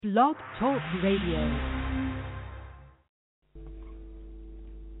Blog Talk Radio.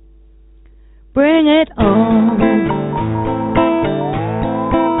 Bring it on.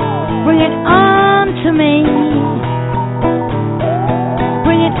 Bring it on to me.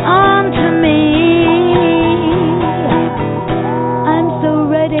 Bring it on to me. I'm so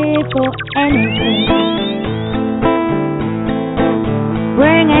ready for anything.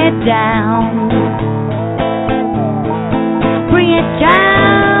 Bring it down. Bring it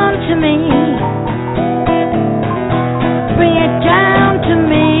down to me. Bring it down to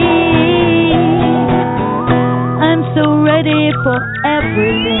me. I'm so ready for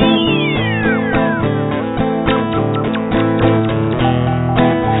everything.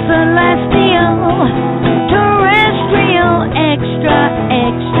 Celestial, terrestrial, extra,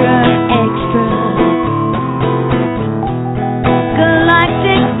 extra, extra.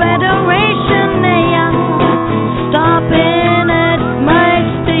 Galactic Federation, stopping at my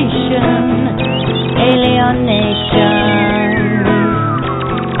station. Alienation.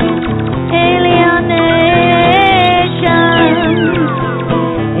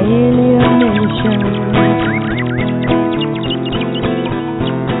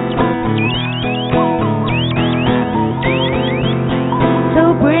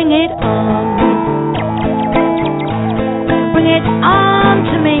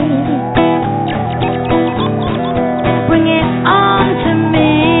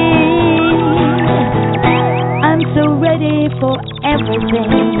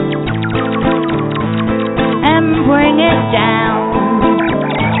 And bring it down.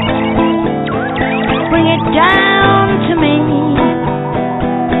 Bring it down to me.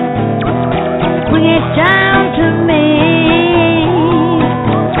 Bring it down to me.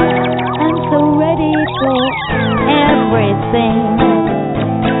 I'm so ready for everything.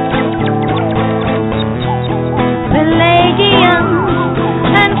 Pelagians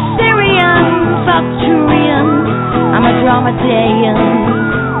and Syrians, Arcturians, I'm a Andromedan.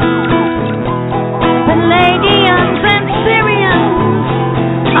 Palladians and Syrians,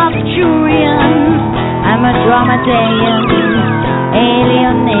 Arcturians, I'm a Andromedan.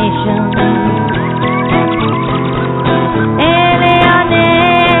 Alienation. Alienation.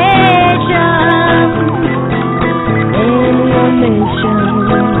 Alienation.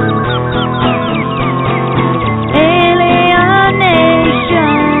 Alienation.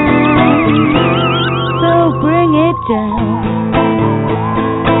 So bring it down.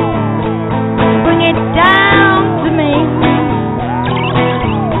 Bring it down to me.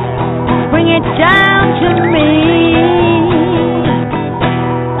 Bring it down to me.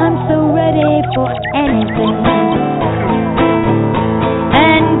 I'm so ready for anything.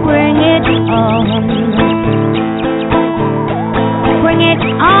 And bring it on. Bring it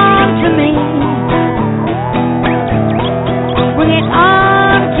on to me. Bring it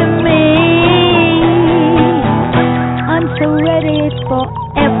on to me. I'm so ready for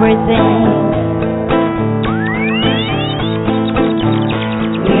everything.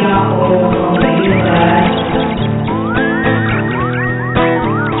 We are all from the universe.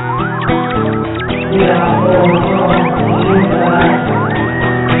 We are all from the universe.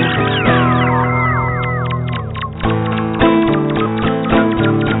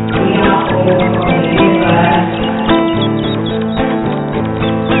 We are all from the universe.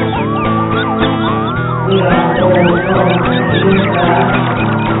 We are all from the universe.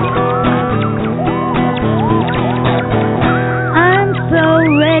 I'm so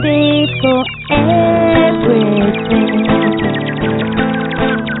ready for everything.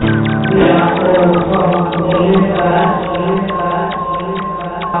 We are all from the universe.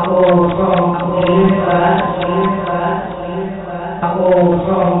 All from the universe. All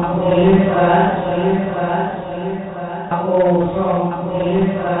from the universe. All from the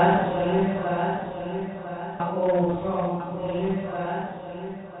universe. All from the universe.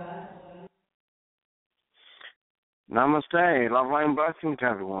 Namaste, love, light, and blessings to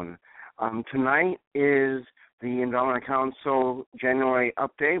everyone. Tonight is the Andromeda Council January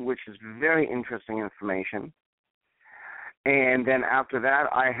update, which is very interesting information. And then after that,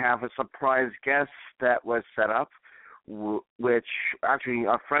 I have a surprise guest that was set up, which actually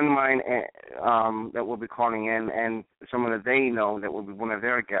a friend of mine that will be calling in, and someone that they know that will be one of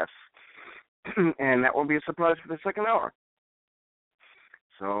their guests. And that will be a surprise for the second hour.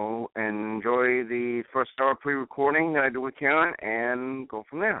 So enjoy the first hour pre-recording that I do with Karen and go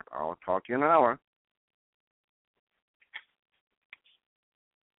from there. I'll talk to you in an hour.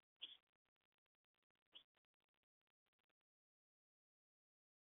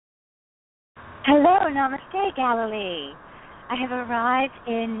 Hello, Namaste, Galilee. I have arrived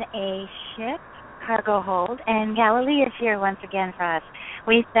in a ship cargo hold, and Galilee is here once again for us.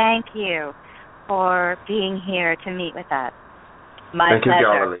 We thank you for being here to meet with us. My Thank pleasure.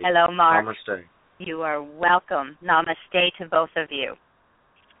 you, Galilee. Hello, Mark. Namaste. You are welcome. Namaste to both of you.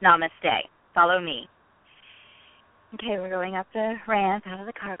 Namaste. Follow me. Okay, we're going up the ramp out of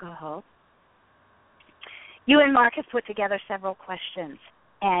the cargo hold. You and Mark have put together several questions,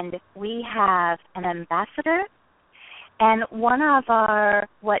 and we have an ambassador and one of our,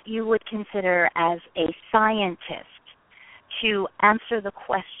 what you would consider as a scientist, to answer the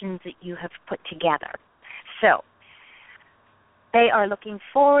questions that you have put together. So, they are looking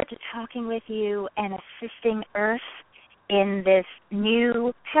forward to talking with you and assisting Earth in this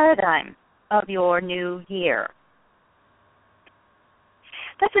new paradigm of your new year.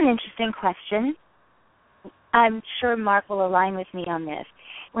 That's an interesting question. I'm sure Mark will align with me on this.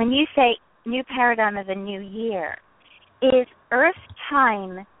 When you say new paradigm of a new year, is Earth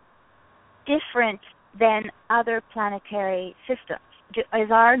time different than other planetary systems? Is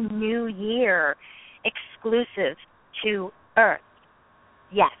our new year exclusive to Earth?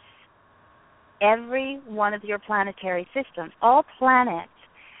 Yes. Every one of your planetary systems, all planets,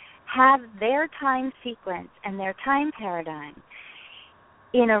 have their time sequence and their time paradigm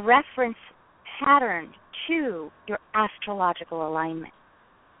in a reference pattern to your astrological alignment.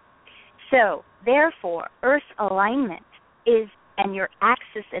 So, therefore, Earth's alignment is, and your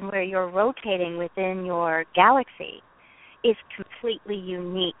axis and where you're rotating within your galaxy, is completely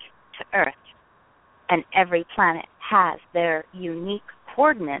unique to Earth. And every planet has their unique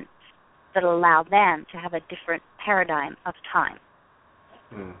coordinates that allow them to have a different paradigm of time.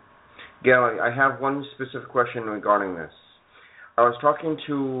 Gally, I have one specific question regarding this. I was talking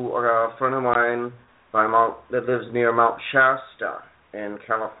to a friend of mine that lives near Mount Shasta in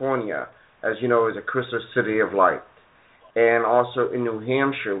California. As you know, is a crystal city of light. And also in New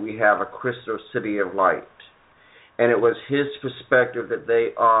Hampshire, we have a crystal city of light. And it was his perspective that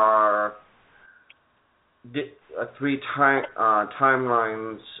they are three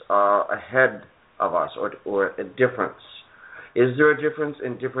timelines ahead of us, or a difference. Is there a difference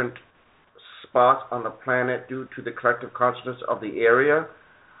in different spots on the planet due to the collective consciousness of the area,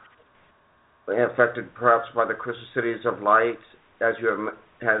 affected perhaps by the crystal cities of light, as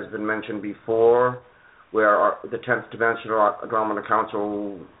has been mentioned before, where the 10th Dimensional Andromeda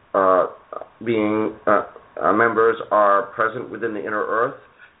Council members are present within the inner Earth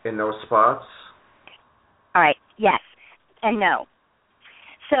in those spots? All right, yes and no.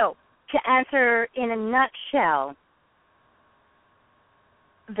 So, to answer in a nutshell,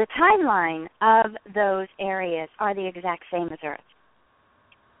 the timeline of those areas are the exact same as Earth.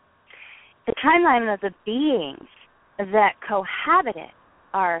 The timeline of the beings that cohabit it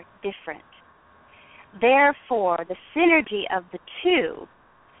are different. Therefore, the synergy of the two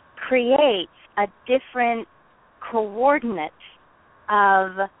creates a different coordinate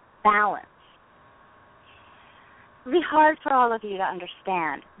of balance. It'll be hard for all of you to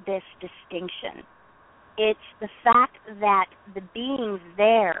understand this distinction. It's the fact that the beings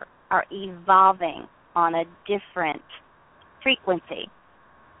there are evolving on a different frequency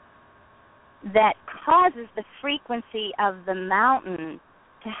that causes the frequency of the mountain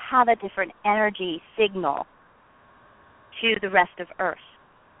to have a different energy signal to the rest of Earth.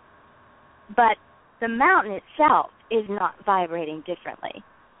 But the mountain itself is not vibrating differently.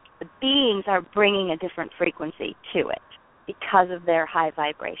 The beings are bringing a different frequency to it because of their high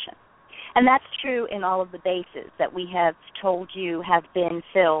vibration. And that's true in all of the bases that we have told you have been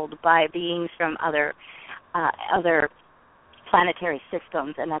filled by beings from other planetary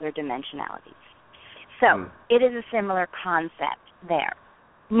systems and other dimensionalities. So it is a similar concept there.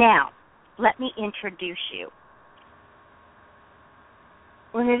 Now, let me introduce you.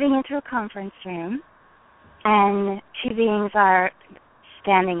 We're moving into a conference room, and two beings are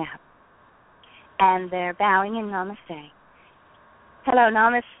standing up, and they're bowing in namaste. Hello,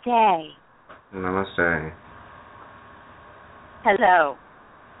 namaste. Namaste. Hello.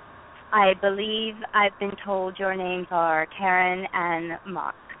 I believe I've been told your names are Karen and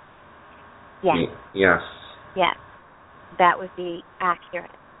Mark. Yes. Yes. Yes. That would be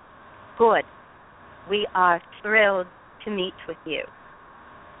accurate. Good. We are thrilled to meet with you.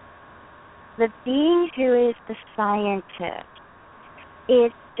 The being who is the scientist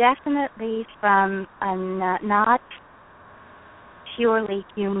is definitely from a not purely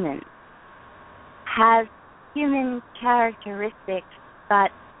human, has human characteristics,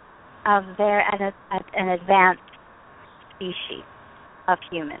 but of an advanced species of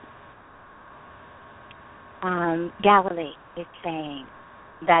humans. Galilee is saying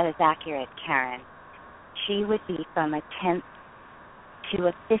that is accurate, Karen. She would be from a 10th to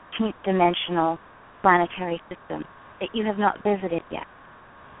a 15th dimensional planetary system that you have not visited yet.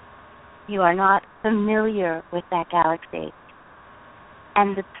 You are not familiar with that galaxy.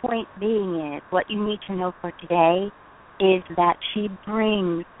 And the point being is, what you need to know for today is that she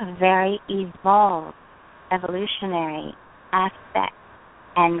brings a very evolved, evolutionary aspect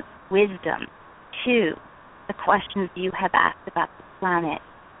and wisdom to the questions you have asked about the planet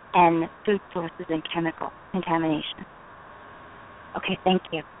and food sources and chemical contamination. Okay, thank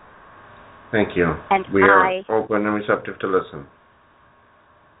you. Thank you. And we are open and receptive to listen.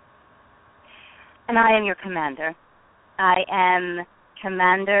 And I am your commander. I am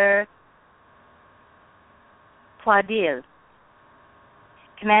Commander Claudille.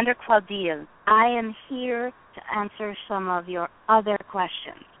 Commander Claudille, I am here to answer some of your other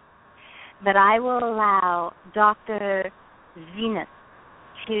questions. But I will allow Dr. Venus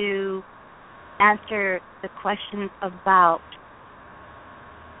to answer the questions about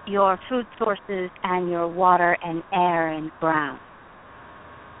your food sources and your water and air and ground.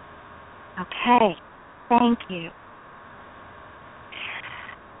 Okay, thank you.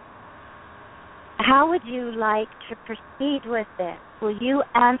 How would you like to proceed with this? Will you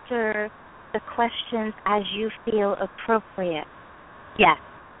answer the questions as you feel appropriate? Yes,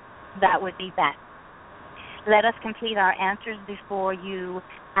 that would be best. Let us complete our answers before you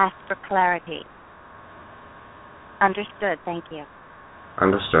ask for clarity. Understood, thank you.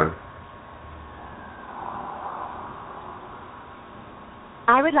 Understood.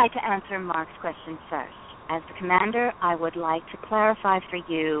 I would like to answer Mark's question first. As the commander, I would like to clarify for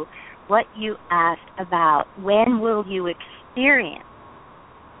you what you asked about when will you experience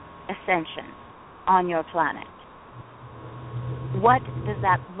ascension on your planet. What does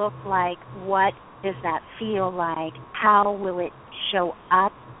that look like? What does that feel like? How will it show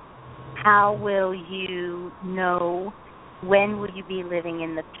up? How will you know? When will you be living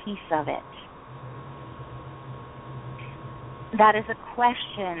in the peace of it? That is a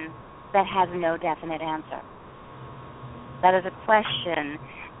question that has no definite answer. That is a question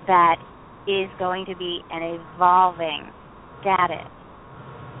that is going to be an evolving status.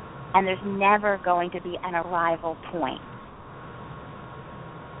 And there's never going to be an arrival point.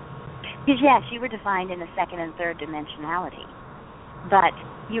 Because yes, you were defined in the second and third dimensionality, but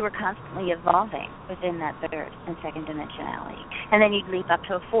you were constantly evolving within that third and second dimensionality. And then you'd leap up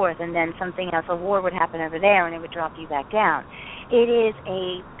to a fourth, and then something else, a war would happen over there, and it would drop you back down. It is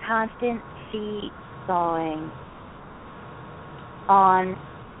a constant seesawing on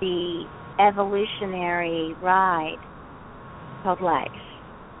the evolutionary ride called life.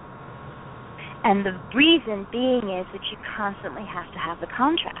 And the reason being is that you constantly have to have the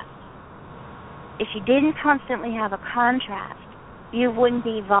contrast. If you didn't constantly have a contrast, you wouldn't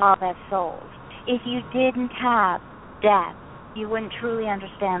evolve as souls. If you didn't have death, you wouldn't truly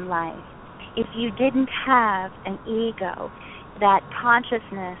understand life. If you didn't have an ego, that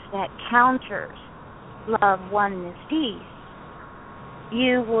consciousness that counters love, oneness, peace,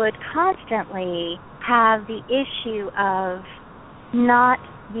 you would constantly have the issue of not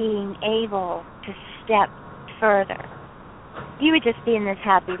being able to step further. You would just be in this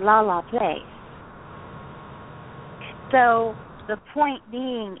happy la-la place. So the point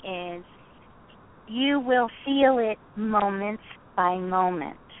being is you will feel it moments by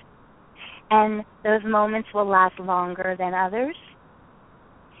moment. And those moments will last longer than others.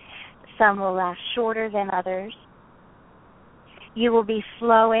 Some will last shorter than others. You will be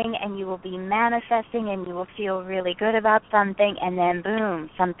flowing and you will be manifesting and you will feel really good about something, and then boom,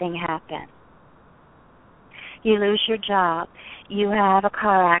 something happens. You lose your job. You have a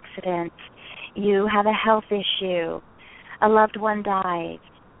car accident. You have a health issue. A loved one dies.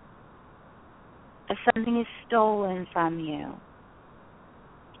 If something is stolen from you.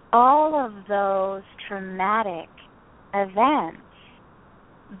 All of those traumatic events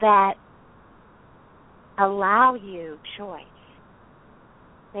that allow you choice.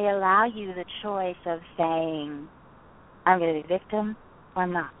 They allow you the choice of saying, I'm going to be a victim or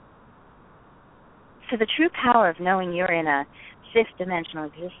I'm not. So the true power of knowing you're in a fifth dimensional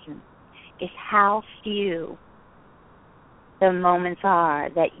existence is how few the moments are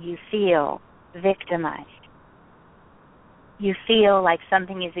that you feel victimized. You feel like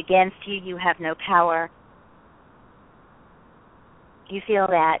something is against you, you have no power. You feel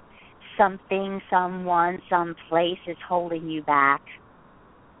that something, someone, some place is holding you back.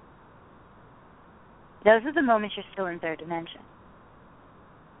 Those are the moments you're still in third dimension.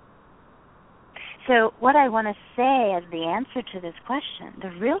 So what I want to say as the answer to this question,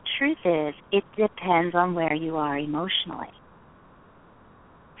 the real truth is it depends on where you are emotionally.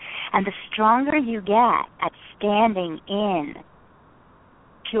 And the stronger you get at standing in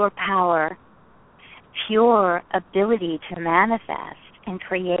pure power, pure ability to manifest and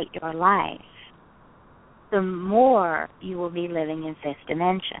create your life, the more you will be living in fifth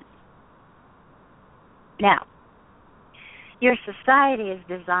dimension. Now, your society is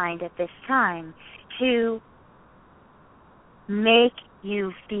designed at this time to make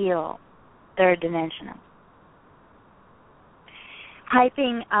you feel third dimensional.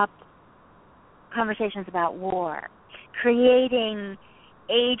 Hyping up conversations about war, creating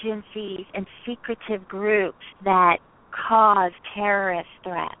agencies and secretive groups that cause terrorist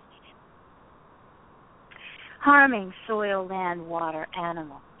threats, harming soil, land, water,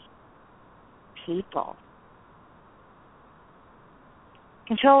 animals, people,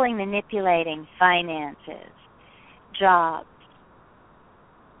 controlling, manipulating finances, jobs,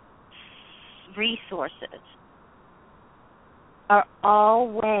 resources, are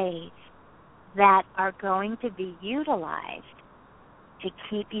all ways that are going to be utilized to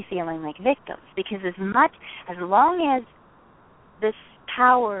keep you feeling like victims. Because as long as the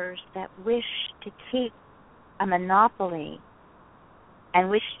powers that wish to keep a monopoly and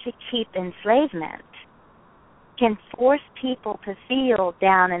wish to keep enslavement can force people to feel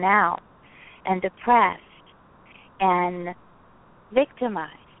down and out and depressed and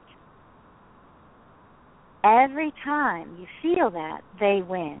victimized, every time you feel that, they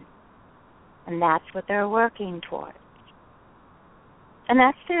win. And that's what they're working towards. And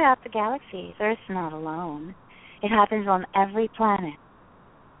that's throughout the galaxies. Earth's not alone. It happens on every planet.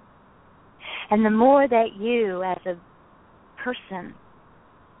 And the more that you, as a person,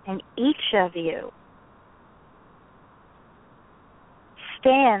 and each of you,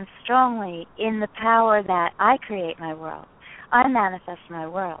 stand strongly in the power that I create my world, I manifest my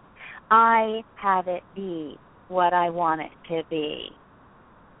world, I have it be what I want it to be.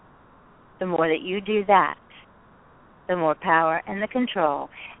 The more that you do that, the more power and the control,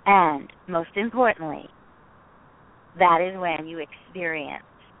 and most importantly, that is when you experience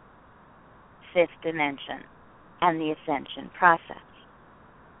fifth dimension and the ascension process.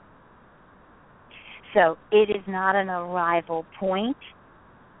 So it is not an arrival point.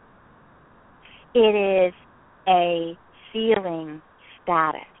 It is a feeling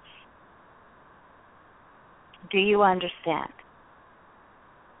status. Do you understand?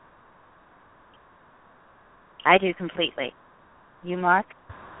 I do completely. You, Mark?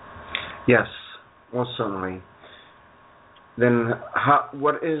 Yes, most certainly. Then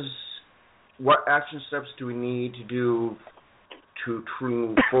what action steps do we need to do to truly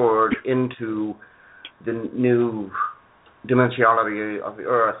move forward into the new dimensionality of the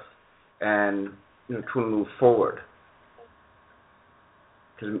Earth and truly move forward?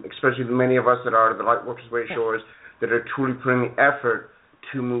 Because especially many of us that are the Lightworkers Way shores that are truly putting the effort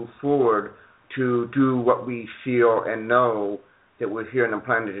to move forward to do what we feel and know that we're here on the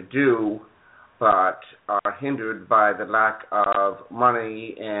planet to do, but are hindered by the lack of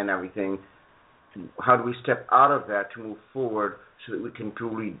money and everything. How do we step out of that to move forward so that we can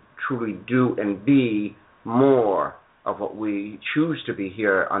truly do and be more of what we choose to be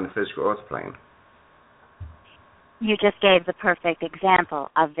here on the physical earth plane? You just gave the perfect example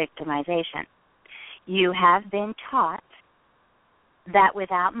of victimization. You have been taught that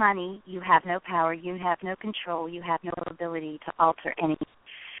without money, you have no power, you have no control, you have no ability to alter anything.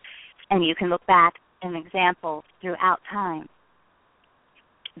 And you can look back in examples throughout time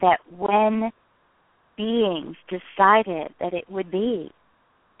that when beings decided that it would be,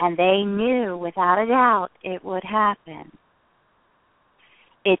 and they knew without a doubt it would happen,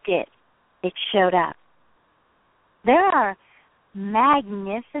 it did. It showed up. There are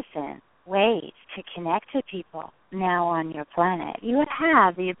magnificent ways to connect to people now on your planet. You would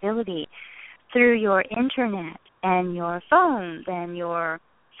have the ability through your internet and your phones and your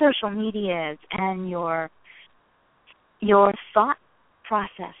social medias and your thought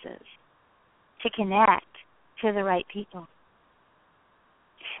processes to connect to the right people.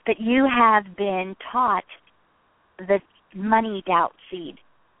 But you have been taught the money doubt seed.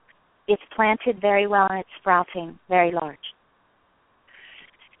 It's planted very well and it's sprouting very large.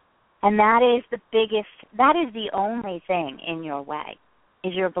 And that is the only thing in your way,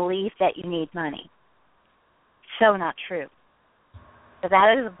 is your belief that you need money. So not true. So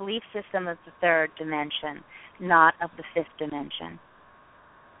that is a belief system of the third dimension, not of the fifth dimension.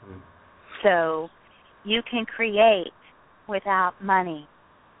 So you can create without money.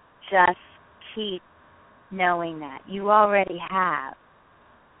 Just keep knowing that. You already have.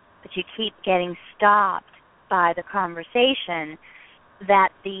 But you keep getting stopped by the conversation that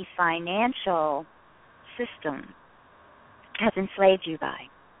the financial system has enslaved you by.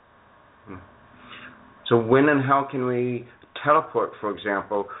 So when and how can we teleport, for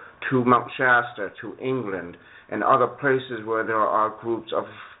example, to Mount Shasta, to England, and other places where there are groups of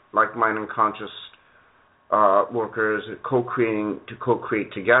like-minded conscious workers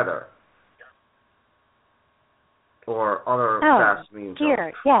co-create together, or other fast means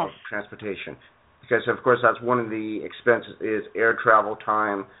of transportation. Because, of course, that's one of the expenses is air travel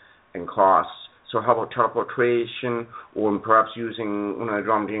time and costs. So how about teleportation, or perhaps using one of the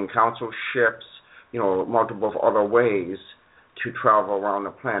Andromedan Council ships, multiple other ways to travel around the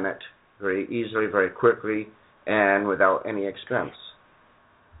planet very easily, very quickly, and without any expense.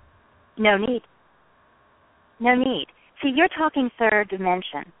 No need. See, you're talking third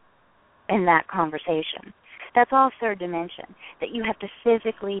dimension in that conversation. That's all third dimension, that you have to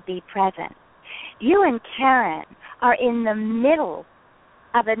physically be present. You and Karen are in the middle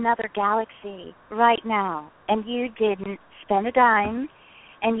of another galaxy right now, and you didn't spend a dime,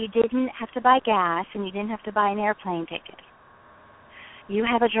 and you didn't have to buy gas, and you didn't have to buy an airplane ticket. You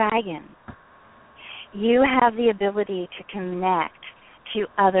have a dragon. You have the ability to connect to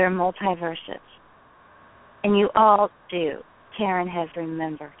other multiverses. And you all do. Karen has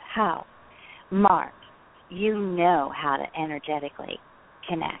remembered how. Mark, you know how to energetically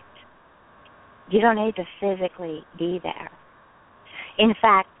connect. You don't need to physically be there. In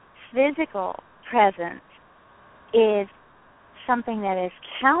fact, physical presence is something that is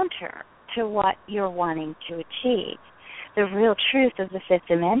counter to what you're wanting to achieve. The real truth of the fifth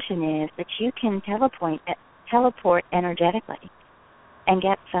dimension is that you can teleport energetically and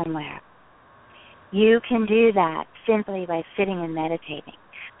get somewhere. You can do that simply by sitting and meditating.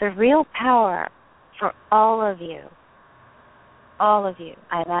 The real power for all of you,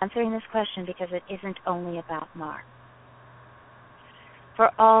 I'm answering this question because it isn't only about Mark. For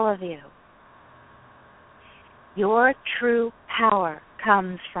all of you, your true power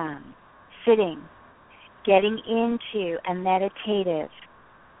comes from sitting, getting into a meditative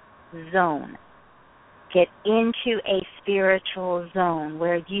zone. Get into a spiritual zone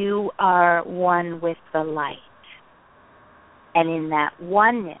where you are one with the light. And in that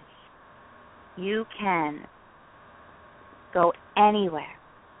oneness, you can go anywhere.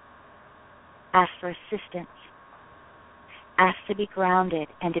 Ask for assistance. Ask to be grounded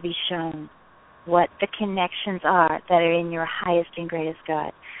and to be shown what the connections are that are in your highest and greatest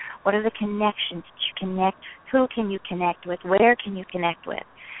good. What are the connections that you connect? Who can you connect with? Where can you connect with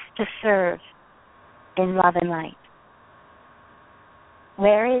to serve in love and light?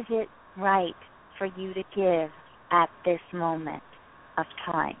 Where is it right for you to give at this moment of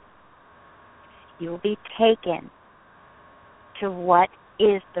time? You will be taken to what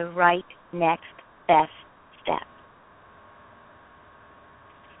is the right next best step.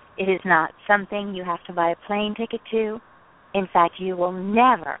 It is not something you have to buy a plane ticket to. In fact, you will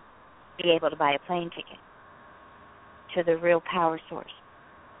never be able to buy a plane ticket to the real power source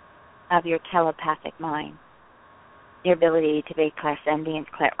of your telepathic mind, your ability to be clairsentient,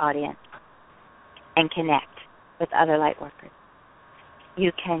 clairaudient, and connect with other light workers.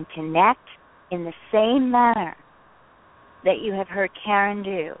 You can connect in the same manner that you have heard Karen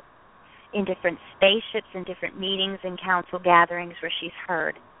do in different spaceships and different meetings and council gatherings where she's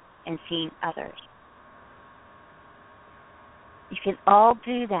heard and seen others. You can all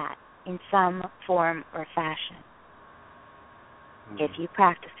do that in some form or fashion if you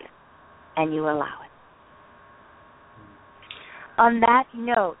practice it and you allow it. On that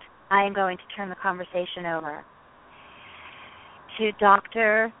note, I am going to turn the conversation over to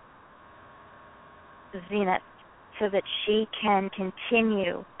Dr. Zenith so that she can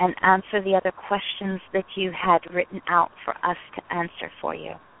continue and answer the other questions that you had written out for us to answer for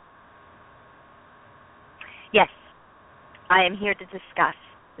you. Yes, I am here to discuss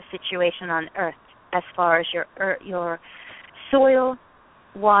the situation on Earth as far as your soil,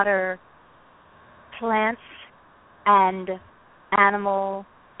 water, plants, and animal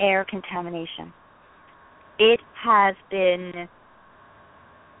air contamination. It has been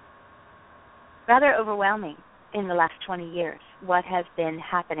rather overwhelming in the last 20 years, what has been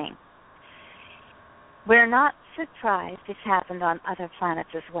happening. We're not surprised it's happened on other planets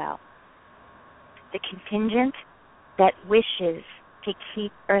as well. The contingent that wishes to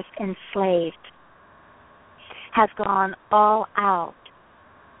keep Earth enslaved has gone all out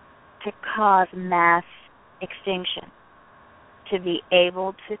to cause mass extinction, to be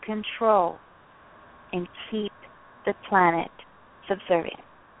able to control and keep the planet subservient.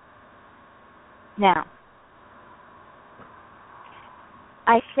 Now,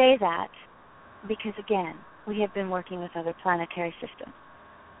 I say that because, again, we have been working with other planetary systems.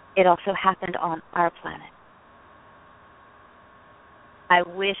 It also happened on our planet. I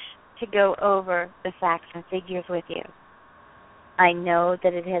wish to go over the facts and figures with you. I know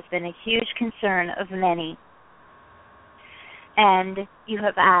that it has been a huge concern of many. And you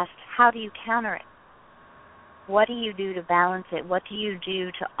have asked, how do you counter it? What do you do to balance it? What do you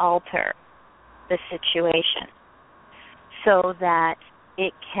do to alter the situation so that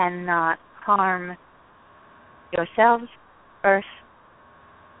it cannot harm yourselves, earth,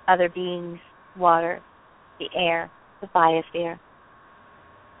 other beings, water, the air, the biosphere?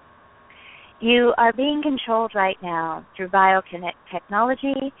 You are being controlled right now through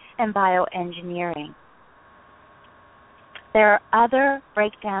biotechnology and bioengineering. There are other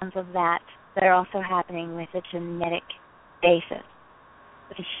breakdowns of that are also happening with a genetic basis,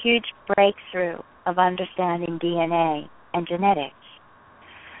 with a huge breakthrough of understanding DNA and genetics.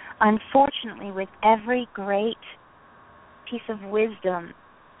 Unfortunately, with every great piece of wisdom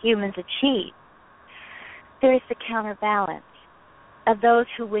humans achieve, there is the counterbalance of those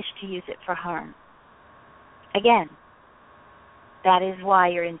who wish to use it for harm. Again, that is why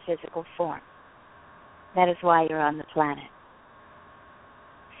you're in physical form. That is why you're on the planet.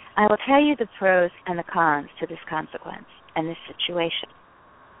 I will tell you the pros and the cons to this consequence and this situation.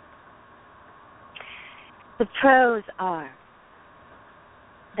 The pros are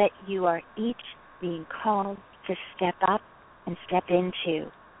that you are each being called to step up and step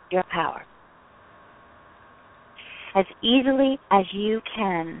into your power. As easily as you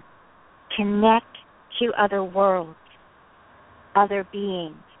can, connect to other worlds, other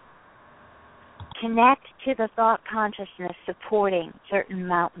beings. Connect to the thought consciousness supporting certain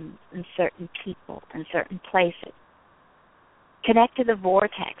mountains and certain people and certain places. Connect to the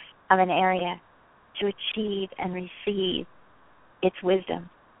vortex of an area to achieve and receive its wisdom.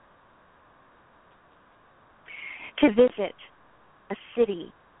 To visit a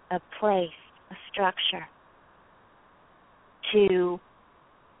city, a place, a structure, to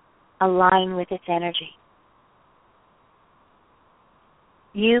align with its energy.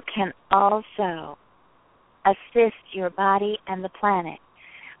 You can also assist your body and the planet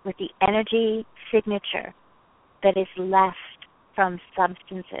with the energy signature that is left from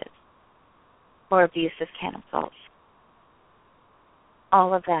substances or abusive chemicals.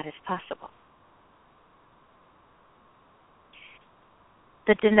 All of that is possible.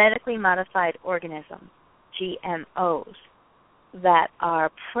 The genetically modified organisms, GMOs, that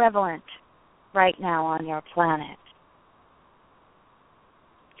are prevalent right now on your planet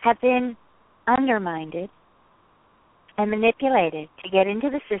have been undermined and manipulated to get into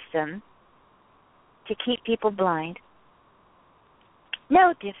the system to keep people blind.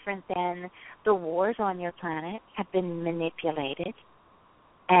 No different than the wars on your planet have been manipulated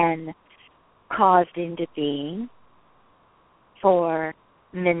and caused into being for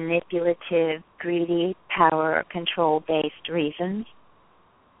manipulative, greedy, power, control-based reasons.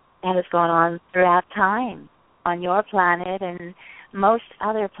 That has gone on throughout time on your planet and most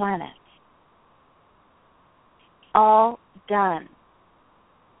other planets. All done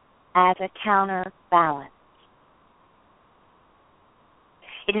as a counterbalance.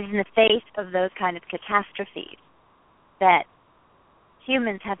 It is in the face of those kind of catastrophes that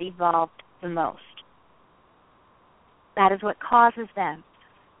humans have evolved the most. That is what causes them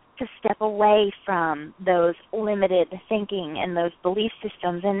to step away from those limited thinking and those belief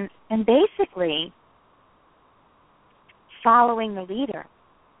systems and basically following the leader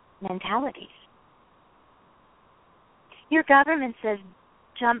mentalities. Your government says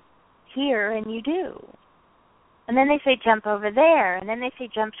jump here and you do. And then they say jump over there, and then they say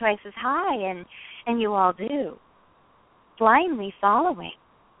jump twice as high, and you all do. Blindly following.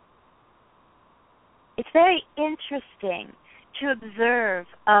 It's very interesting to observe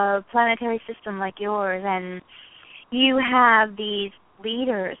a planetary system like yours, and you have these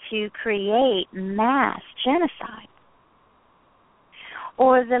leaders who create mass genocide.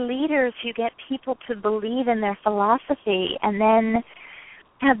 Or the leaders who get people to believe in their philosophy and then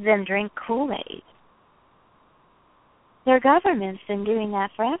have them drink Kool-Aid. Their government's been doing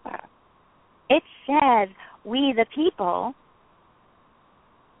that forever. It says, we the people,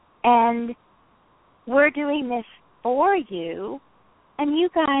 and we're doing this for you, and you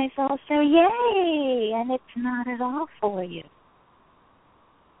guys all say, yay, and it's not at all for you.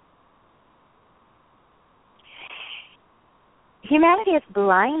 Humanity has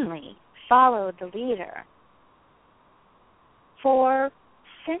blindly followed the leader for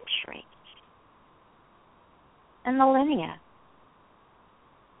centuries and millennia.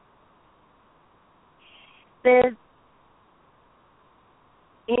 In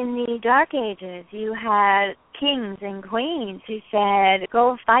the Dark Ages, you had kings and queens who said,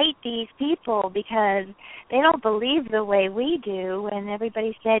 go fight these people because they don't believe the way we do, and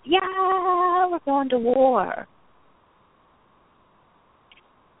everybody said, yeah, we're going to war.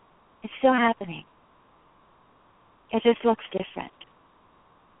 It's still happening. It just looks different.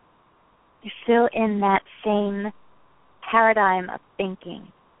 You're still in that same paradigm of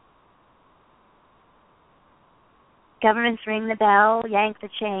thinking. Governments ring the bell, yank the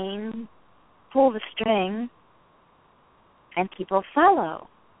chain, pull the string, and people follow,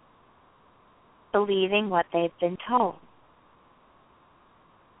 believing what they've been told,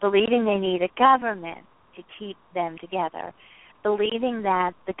 believing they need a government to keep them together, believing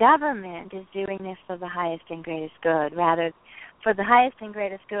that the government is doing this for the highest and greatest good, rather for the highest and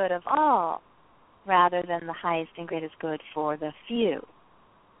greatest good of all, rather than the highest and greatest good for the few.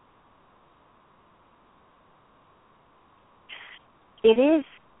 It is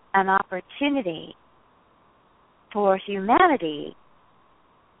an opportunity for humanity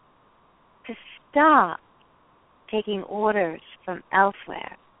to stop taking orders from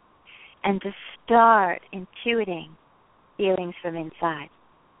elsewhere and to start intuiting feelings from inside.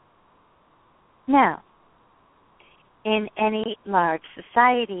 Now, in any large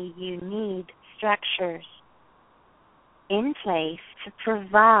society, you need structures in place to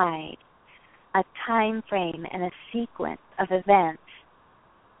provide a time frame and a sequence of events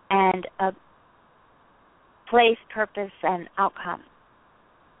and a place, purpose, and outcome.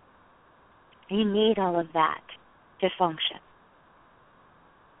 You need all of that to function.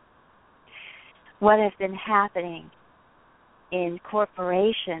 What has been happening in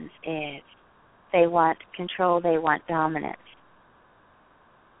corporations is they want control, they want dominance.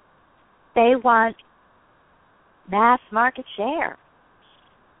 They want mass market share.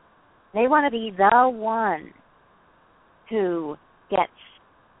 They want to be the one who gets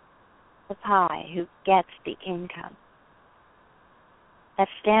the pie, who gets the income.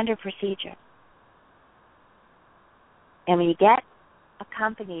 That's standard procedure. And when you get a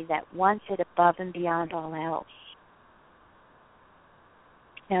company that wants it above and beyond all else,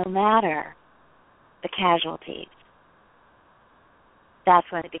 no matter the casualties, that's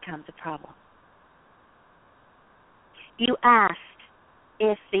when it becomes a problem. You asked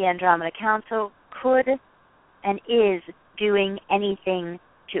if the Andromeda Council could and is doing anything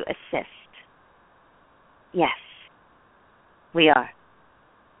to assist. Yes, we are.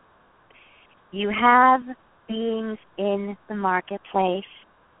 You have beings in the marketplace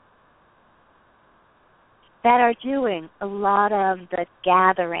that are doing a lot of the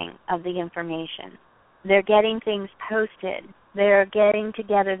gathering of the information. They're getting things posted. They're getting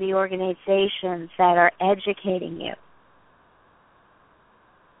together the organizations that are educating you.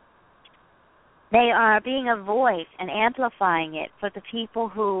 They are being a voice and amplifying it for the people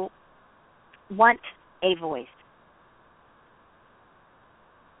who want a voice.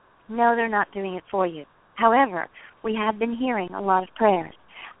 No, they're not doing it for you. However, we have been hearing a lot of prayers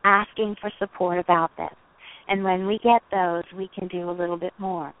asking for support about this. And when we get those, we can do a little bit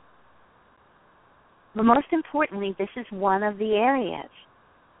more. But most importantly, this is one of the areas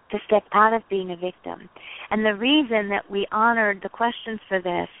to step out of being a victim. And the reason that we honored the questions for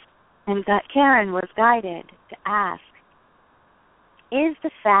this and that Karen was guided to ask is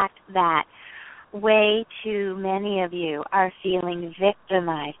the fact that way too many of you are feeling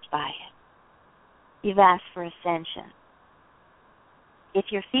victimized by it. You've asked for ascension. If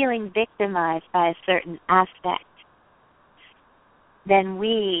you're feeling victimized by a certain aspect, then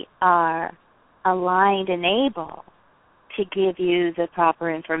we are aligned and able to give you the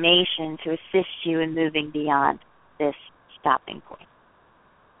proper information to assist you in moving beyond this stopping point.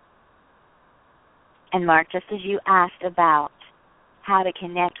 And Mark, just as you asked about how to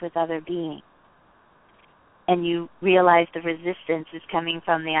connect with other beings, and you realize the resistance is coming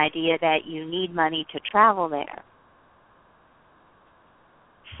from the idea that you need money to travel there,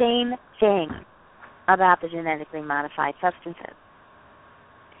 same thing about the genetically modified substances.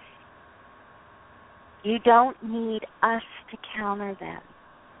 You don't need us to counter them.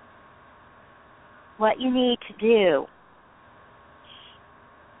 What you need to do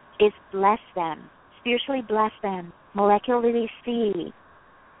is bless them, spiritually bless them, molecularly see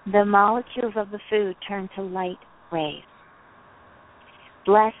the molecules of the food turn to light rays.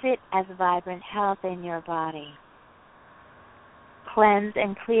 Bless it as vibrant health in your body. Cleanse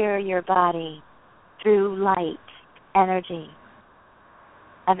and clear your body through light, energy,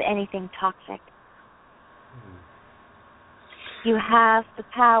 of anything toxic. You have the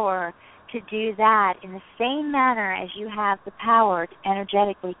power to do that in the same manner as you have the power to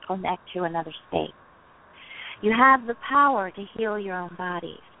energetically connect to another state. You have the power to heal your own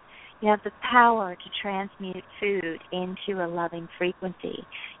bodies. You have the power to transmute food into a loving frequency.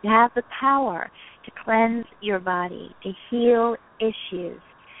 You have the power to cleanse your body, to heal issues,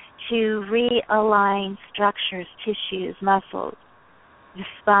 to realign structures, tissues, muscles, the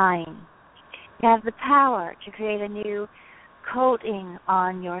spine. You have the power to create a new coating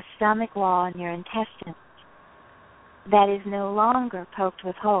on your stomach wall and your intestines that is no longer poked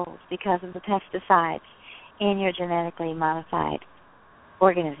with holes because of the pesticides in your genetically modified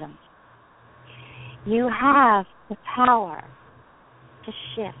organisms. You have the power to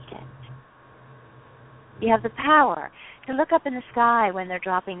shift it. You have the power to look up in the sky when they're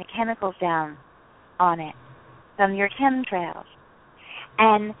dropping the chemicals down on it from your chemtrails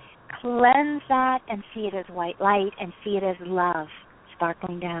and cleanse that and see it as white light and see it as love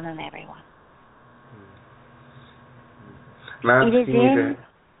sparkling down on everyone. It is in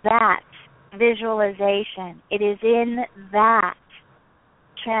that visualization, it is in that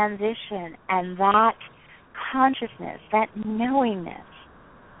transition and that consciousness, that knowingness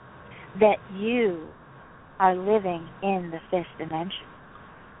that you are living in the fifth dimension.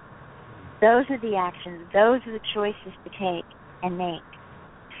 Those are the actions, those are the choices to take and make.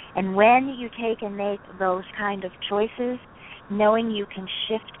 And when you take and make those kind of choices, knowing you can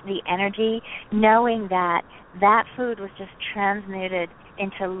shift the energy, knowing that that food was just transmuted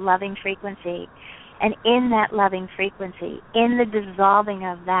into loving frequency, and in that loving frequency, in the dissolving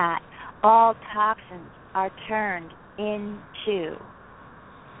of that, all toxins are turned into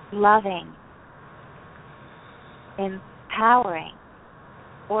loving, empowering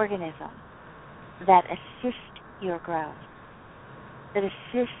organisms that assist your growth, that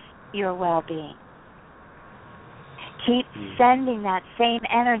assist your well-being. Keep sending that same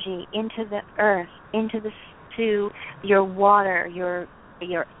energy into the earth, to your water, your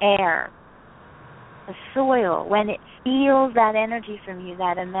air, the soil. When it feels that energy from you,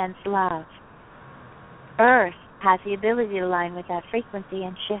 that immense love, earth has the ability to align with that frequency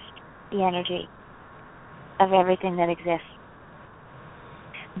and shift the energy of everything that exists.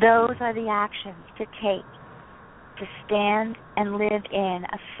 Those are the actions to take to stand and live in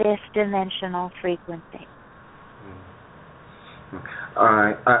a fifth dimensional frequency.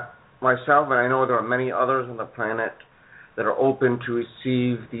 Myself, and I know there are many others on the planet that are open to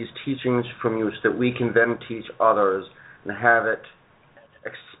receive these teachings from you so that we can then teach others and have it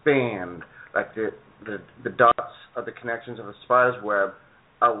expand like the dots of the connections of a spider's web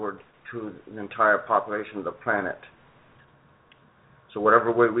outward to the entire population of the planet. So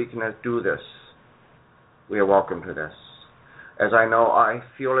whatever way we can do this, we are welcome to this. As I know, I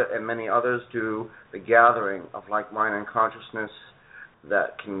feel it, and many others do, the gathering of like-minded consciousness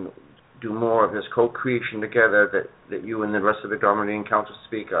that can do more of this co-creation together that you and the rest of the Andromedan Council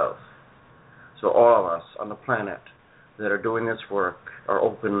speak of. So all of us on the planet that are doing this work are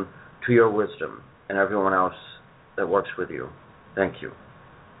open to your wisdom and everyone else that works with you. Thank you.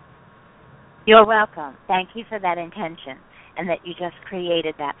 You're welcome. Thank you for that intention and that you just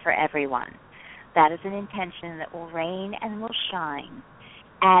created that for everyone. That is an intention that will reign and will shine.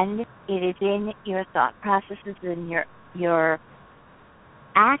 And it is in your thought processes and your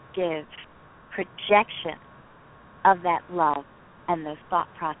active projection of that love and those thought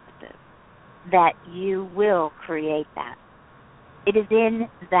processes that you will create that. It is in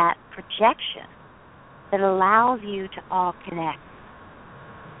that projection that allows you to all connect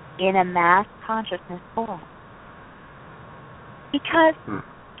in a mass consciousness form. Because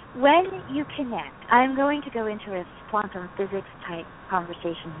when you connect, I'm going to go into a quantum physics type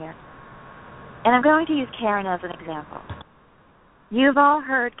conversation here. And I'm going to use Karen as an example. You've all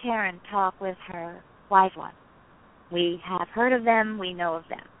heard Karen talk with her wise one. We have heard of them. We know of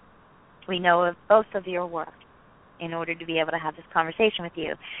them. We know of both of your work in order to be able to have this conversation with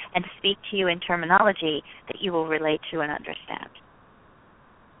you and to speak to you in terminology that you will relate to and understand.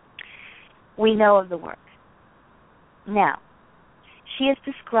 We know of the work. Now, she has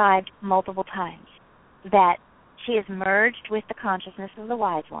described multiple times that she has merged with the consciousness of the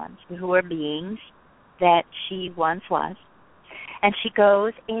wise ones, who are beings that she once was, and she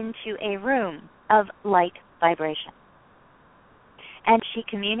goes into a room of light vibration. And she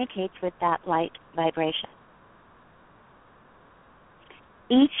communicates with that light vibration.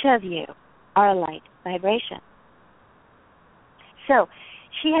 Each of you are a light vibration. So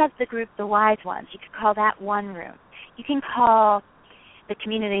she has the group, the wise ones. You could call that one room. You can call the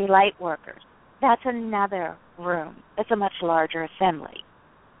community light workers. That's another room. That's a much larger assembly.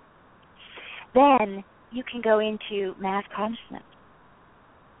 Then you can go into mass consciousness.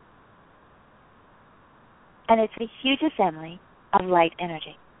 And it's a huge assembly of light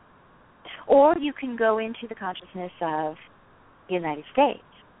energy. Or you can go into the consciousness of the United States,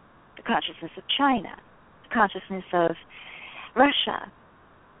 the consciousness of China, the consciousness of Russia.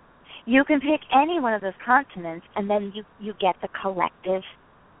 You can pick any one of those continents, and then you get the collective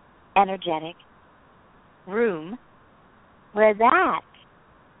energetic room where that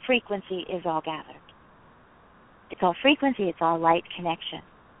frequency is all gathered. It's all frequency, it's all light connection.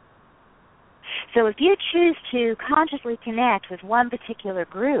 So if you choose to consciously connect with one particular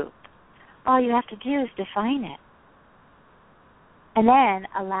group, all you have to do is define it. And then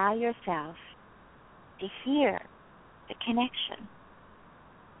allow yourself to hear the connection.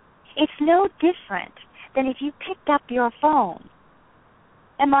 It's no different than if you picked up your phone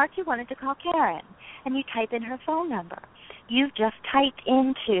and, Mark, you wanted to call Karen, and you type in her phone number. You've just typed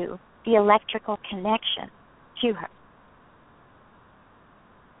into the electrical connection to her.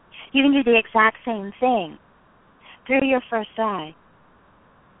 You can do the exact same thing through your first eye.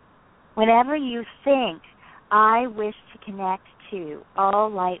 Whenever you think, I wish to connect to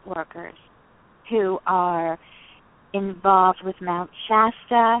all light workers who are involved with Mount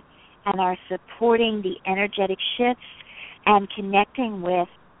Shasta and are supporting the energetic shifts and connecting with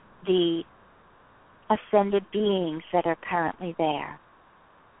the ascended beings that are currently there,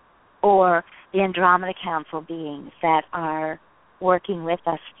 or the Andromeda Council beings that are working with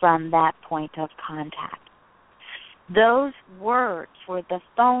us from that point of contact. Those words were the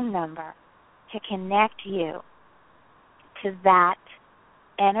phone number to connect you to that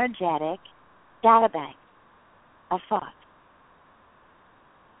energetic data bank of thought.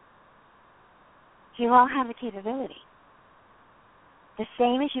 You all have the capability. The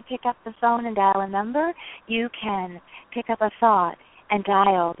same as you pick up the phone and dial a number, you can pick up a thought and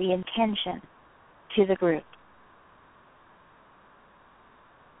dial the intention to the group.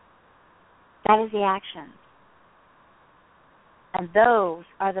 That is the action. And those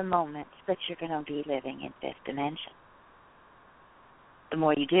are the moments that you're going to be living in fifth dimension. The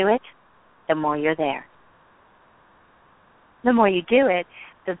more you do it, the more you're there. The more you do it,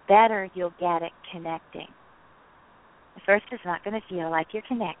 the better you'll get at connecting. The first is not going to feel like you're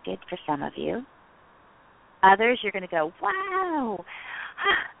connected for some of you. Others, you're going to go, wow,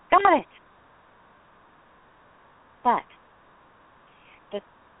 got it. But the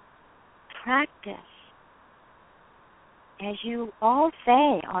practice, as you all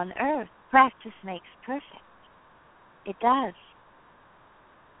say on earth, practice makes perfect. It does.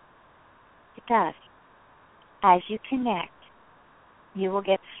 It does. As you connect, you will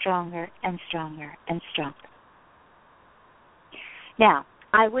get stronger and stronger and stronger. Now,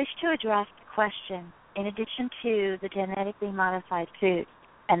 I wish to address the question, in addition to the genetically modified food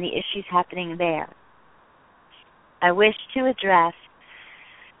and the issues happening there, I wish to address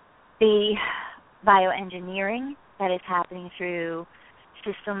the bioengineering that is happening through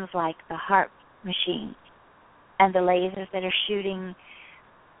systems like the HARP machine and the lasers that are shooting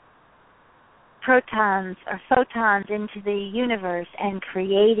protons or photons into the universe and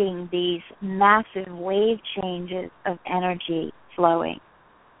creating these massive wave changes of energy flowing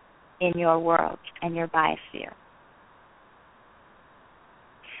in your world and your biosphere.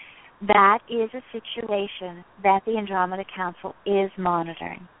 That is a situation that the Andromeda Council is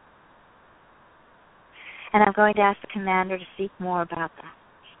monitoring. And I'm going to ask the commander to speak more about that.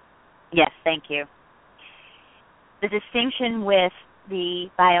 Yes, thank you. The distinction with the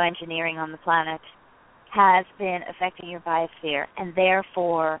bioengineering on the planet has been affecting your biosphere, and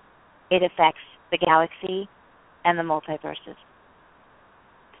therefore it affects the galaxy and the multiverses.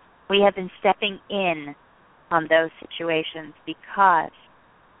 We have been stepping in on those situations because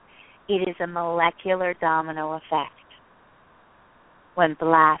it is a molecular domino effect. When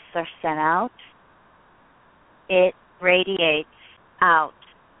blasts are sent out, it radiates out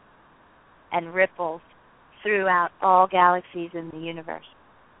and ripples throughout all galaxies in the universe.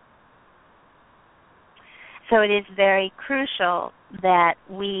 So it is very crucial that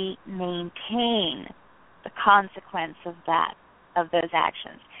we maintain the consequence of that, of those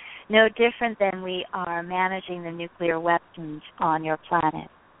actions. No different than we are managing the nuclear weapons on your planet,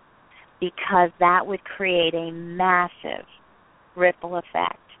 because that would create a massive ripple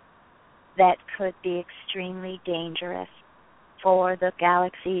effect that could be extremely dangerous for the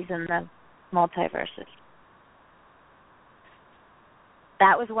galaxies and the multiverses.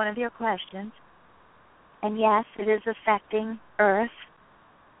 That was one of your questions. And yes, it is affecting Earth.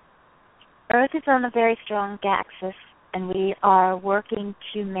 Earth is on a very strong axis, and we are working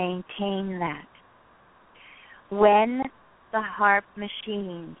to maintain that. When the HARP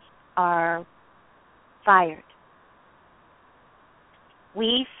machines are fired,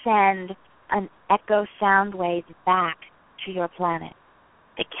 we send an echo sound wave back to your planet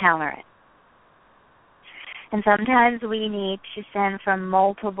to counter it. And sometimes we need to send from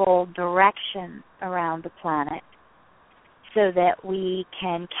multiple directions around the planet so that we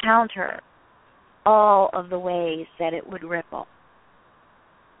can counter all of the ways that it would ripple.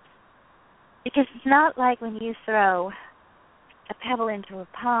 Because it's not like when you throw a pebble into a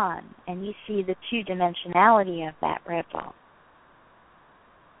pond and you see the two-dimensionality of that ripple.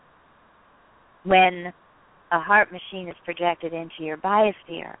 When a heart machine is projected into your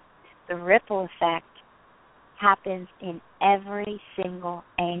biosphere, the ripple effect happens in every single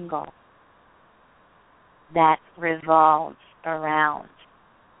angle that revolves around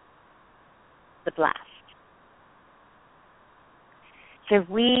the blast. So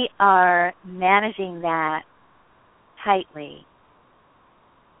we are managing that tightly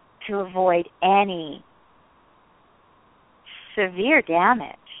to avoid any severe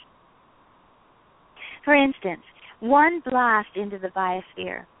damage. For instance, one blast into the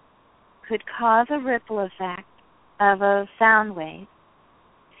biosphere could cause a ripple effect of a sound wave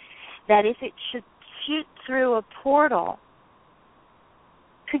that, if it should shoot through a portal,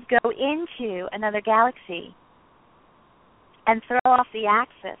 could go into another galaxy and throw off the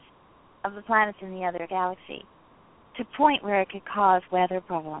axis of the planets in the other galaxy to a point where it could cause weather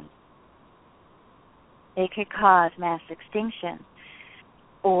problems. It could cause mass extinction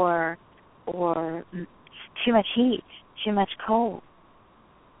or too much heat, too much cold.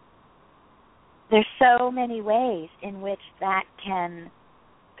 There's so many ways in which that can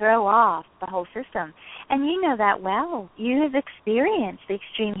throw off the whole system. And you know that well. You have experienced the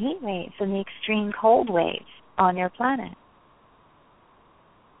extreme heat waves and the extreme cold waves on your planet.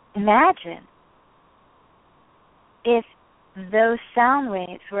 Imagine if those sound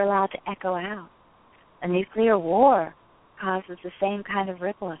waves were allowed to echo out. A nuclear war causes the same kind of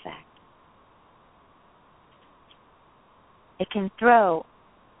ripple effect. It can throw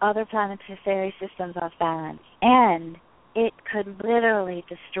other planetary systems off balance, and it could literally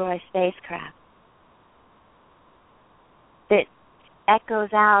destroy spacecraft. It echoes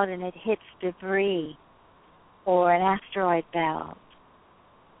out and it hits debris or an asteroid belt.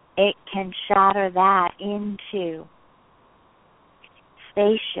 It can shatter that into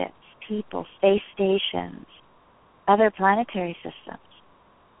spaceships, people, space stations, other planetary systems.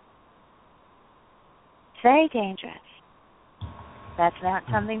 It's very dangerous. That's not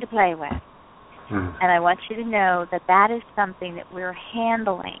something to play with. And I want you to know that that is something that we're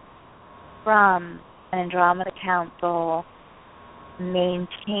handling from an Andromeda Council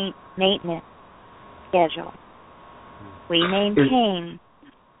maintenance schedule. We maintain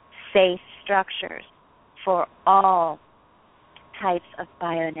safe structures for all types of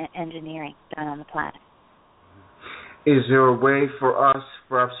bioengineering done on the planet. Is there a way for us,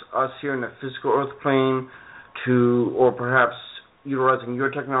 perhaps us here in the physical Earth plane, to, or perhaps utilizing your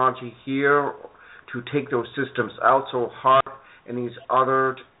technology here, to take those systems out? So HARP and these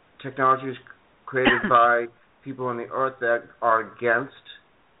other technologies created by people on the Earth that are against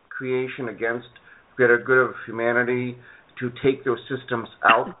creation, against greater good of humanity, to take those systems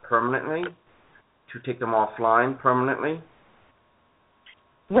out permanently, to take them offline permanently?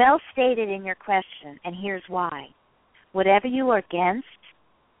 Well stated in your question, and here's why. Whatever you are against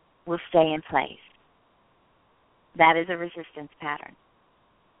will stay in place. That is a resistance pattern.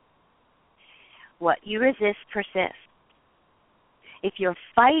 What you resist persists. If you're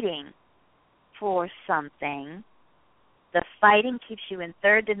fighting for something, the fighting keeps you in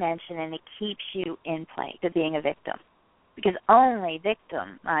third dimension and it keeps you in place to being a victim. Because only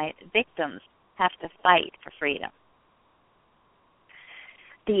victims have to fight for freedom.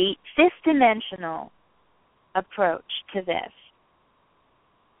 The fifth dimensional approach to this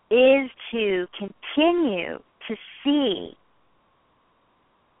is to continue to see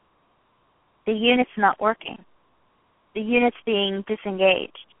the units not working, the units being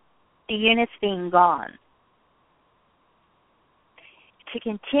disengaged, the units being gone. To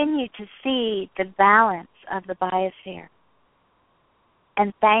continue to see the balance of the biosphere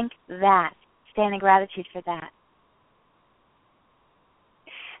and thank that, stand in gratitude for that.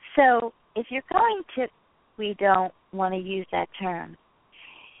 So if you're going to, we don't want to use that term.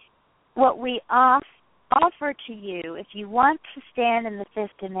 What we offer to you, if you want to stand in the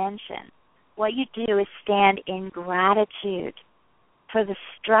fifth dimension, what you do is stand in gratitude for the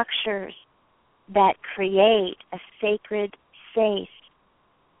structures that create a sacred, safe,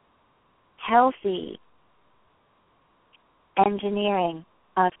 healthy engineering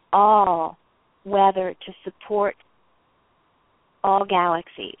of all weather to support all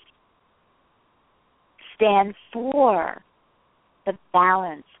galaxies. Stand for the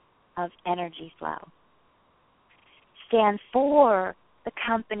balance of energy flow. Stand for the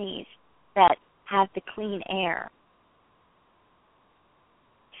companies that have the clean air.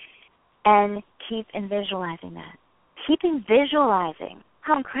 And keep visualizing that. Keep visualizing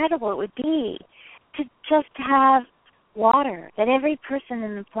how incredible it would be to just have water, that every person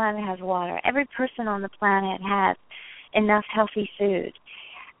in the planet has water. Every person on the planet has enough healthy food,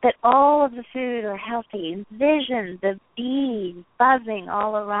 that all of the food are healthy. Envision the bees buzzing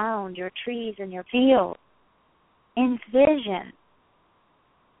all around your trees and your fields. Envision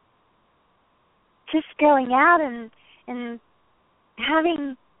just going out and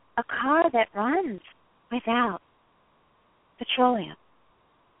having a car that runs without petroleum.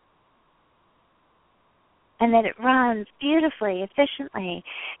 And that it runs beautifully, efficiently.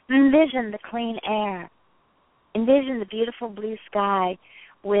 Envision the clean air. Envision the beautiful blue sky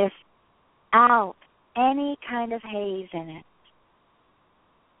without any kind of haze in it.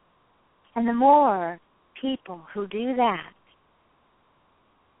 And the more people who do that,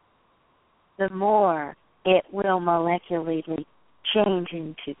 the more it will molecularly change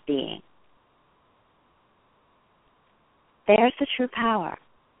into being. There's the true power.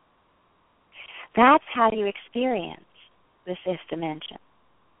 That's how you experience the fifth dimension.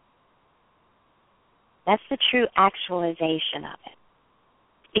 That's the true actualization of it.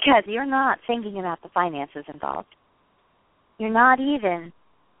 Because you're not thinking about the finances involved. You're not even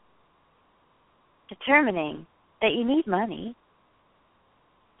determining that you need money.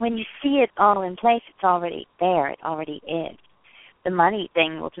 When you see it all in place, it's already there. It already is. The money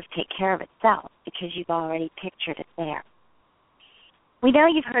thing will just take care of itself because you've already pictured it there. We know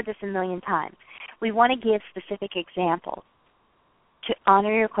you've heard this a million times. We want to give specific examples to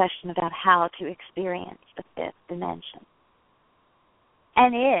honor your question about how to experience the fifth dimension.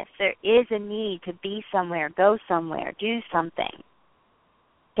 And if there is a need to be somewhere, go somewhere, do something,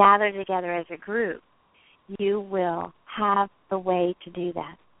 gather together as a group, you will have the way to do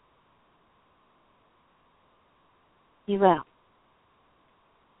that. You will.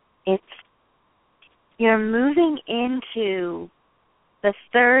 You're moving into the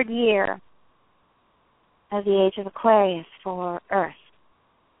third year of the age of Aquarius for Earth.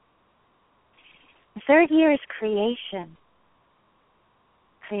 The third year is creation,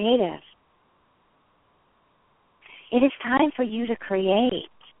 creative. It is time for you to create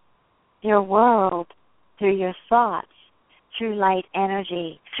your world through your thoughts, through light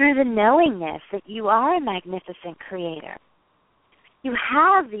energy, through the knowingness that you are a magnificent creator. You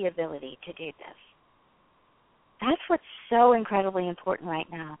have the ability to do this. That's what's so incredibly important right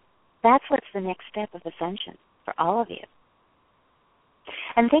now. That's what's the next step of ascension for all of you.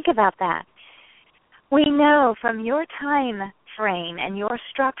 And think about that. We know from your time frame and your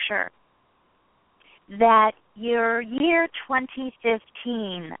structure that your year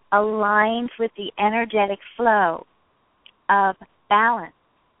 2015 aligns with the energetic flow of balance,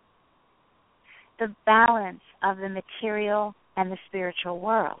 the balance of the material and the spiritual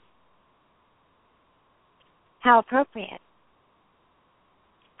world. How appropriate.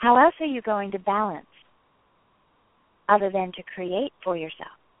 How else are you going to balance other than to create for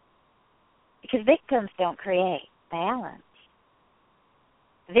yourself? Because victims don't create balance.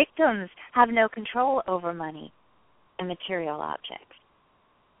 Victims have no control over money and material objects.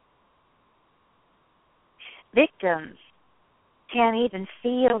 Victims can't even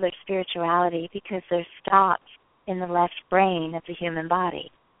feel their spirituality because they're stopped in the left brain of the human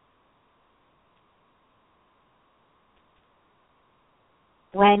body.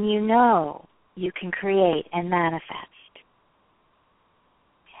 When you know you can create and manifest,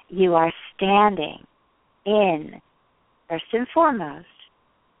 you are standing in, first and foremost,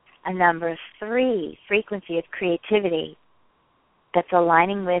 a number 3 frequency of creativity that's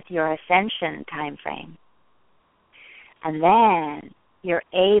aligning with your ascension time frame. And then you're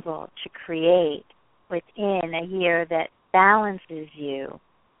able to create within a year that balances you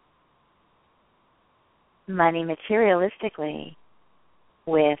money materialistically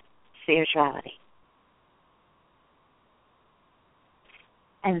with spirituality.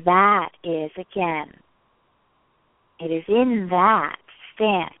 And that is, again, it is in that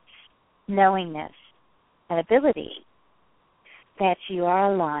stance, knowingness, and ability that you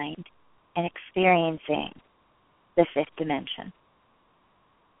are aligned and experiencing the fifth dimension.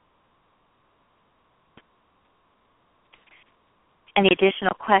 Any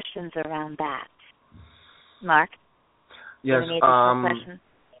additional questions around that? Mark? Yes. Any additional questions?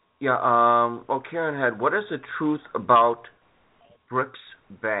 Yeah. Karen had, what is the truth about BRICS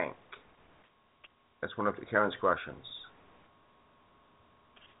Bank? That's one of Karen's questions.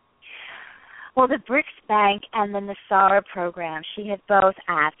 Well, the BRICS Bank and the NASARA program, she had both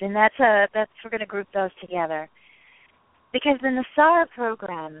asked, and we're going to group those together. Because the NASARA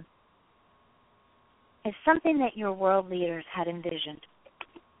program is something that your world leaders had envisioned.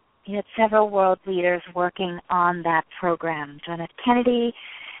 You had several world leaders working on that program, John F. Kennedy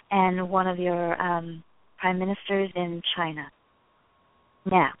and one of your prime ministers in China.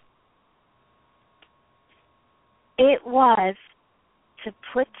 Now, It was to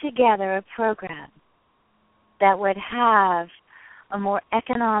put together a program that would have a more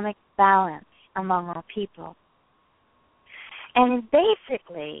economic balance among all people. And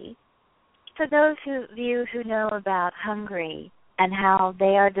basically, for those of you who know about Hungary and how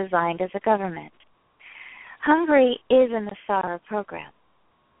they are designed as a government, Hungary is an Asara program.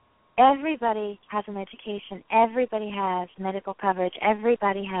 Everybody has an education. Everybody has medical coverage.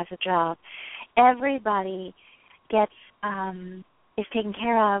 Everybody has a job. Everybody is taken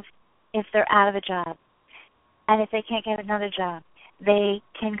care of if they're out of a job. And if they can't get another job, they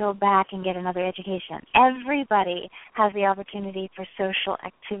can go back and get another education. Everybody has the opportunity for social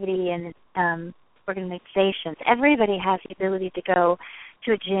activity and organizations. Everybody has the ability to go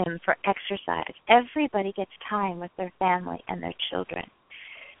to a gym for exercise. Everybody gets time with their family and their children.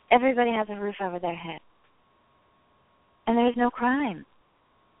 Everybody has a roof over their head. And there's no crime.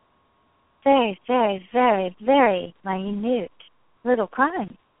 Very, very, very, very minute little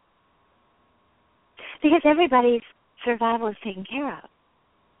crime. Because everybody's survival is taken care of.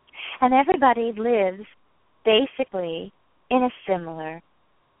 And everybody lives basically in a similar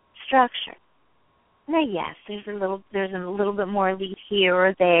structure. Now, yes, there's a little bit more elite here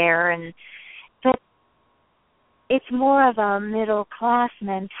or there, but it's more of a middle class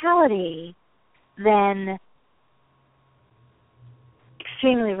mentality than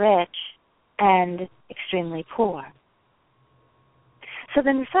extremely rich and extremely poor. So the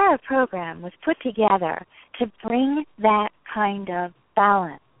Nasara program was put together to bring that kind of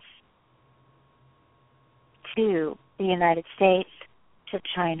balance to the United States, to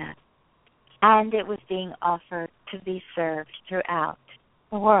China, and it was being offered to be served throughout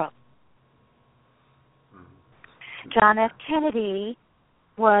the world. John F. Kennedy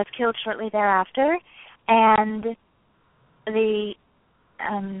was killed shortly thereafter, and the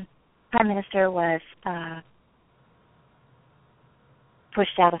Prime Minister was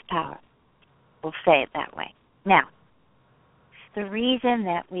pushed out of power. We'll say it that way. Now, the reason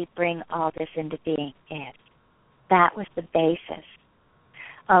that we bring all this into being is that was the basis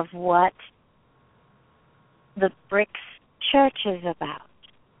of what the BRICS Church is about.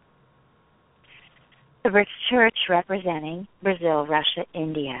 The BRICS Church representing Brazil, Russia,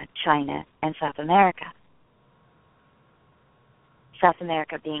 India, China, and South America. South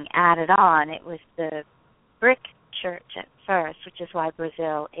America being added on, it was the BRIC Church at first, which is why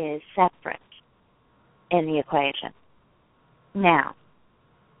Brazil is separate in the equation. Now,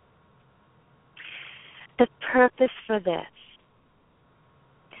 the purpose for this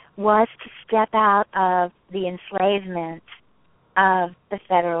was to step out of the enslavement of the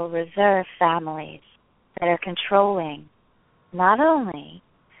Federal Reserve families that are controlling not only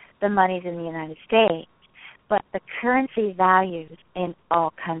the monies in the United States, but the currency values in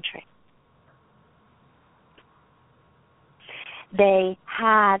all countries. They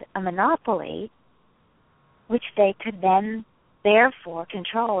had a monopoly which they could then therefore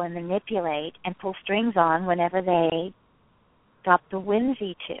control and manipulate and pull strings on whenever they got the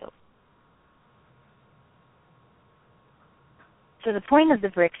whimsy to. So the point of the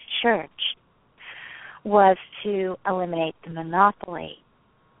BRICS Church was to eliminate the monopoly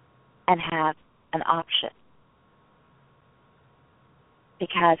and have an option.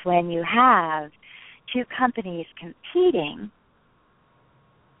 Because when you have two companies competing,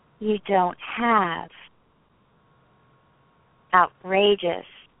 you don't have outrageous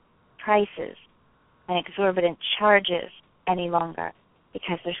prices and exorbitant charges any longer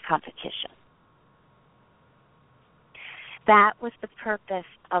because there's competition. That was the purpose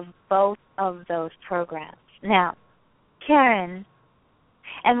of both of those programs. Now, Karen,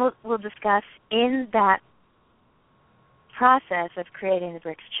 and we'll discuss in that process of creating the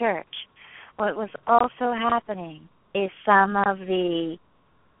BRICS Church, what was also happening is some of the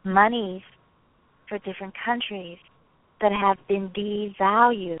monies for different countries that have been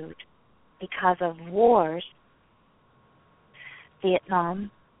devalued because of wars, Vietnam,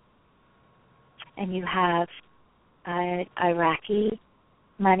 and you have Iraqi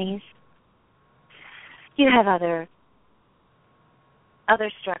monies. You have other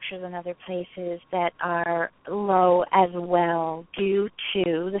structures and other places that are low as well due to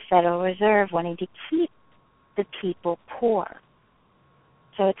the Federal Reserve wanting to keep the people poor.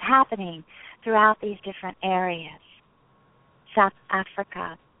 So it's happening throughout these different areas. South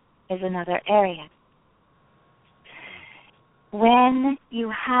Africa is another area. When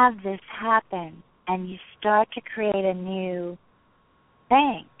you have this happen and you start to create a new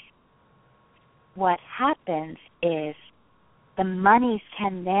bank, what happens is the monies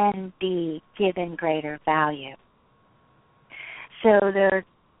can then be given greater value. So the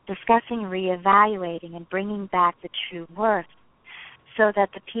discussing reevaluating and bringing back the true worth so that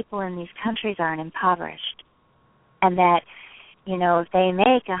the people in these countries aren't impoverished. And that, if they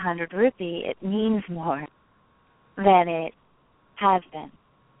make 100 rupee, it means more than it has been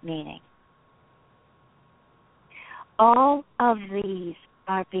meaning. All of these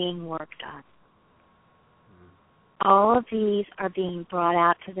are being worked on. All of these are being brought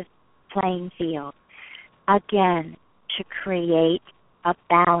out to the playing field, again, to create a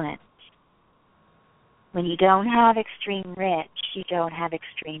balance. When you don't have extreme rich, you don't have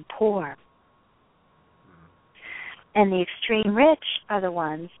extreme poor. And the extreme rich are the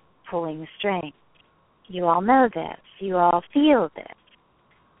ones pulling the strings. You all know this. You all feel this.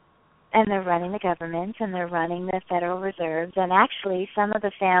 And they're running the government, and they're running the Federal Reserves, and actually some of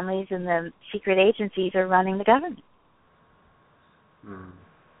the families and the secret agencies are running the government.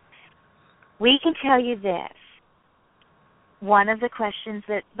 We can tell you this. One of the questions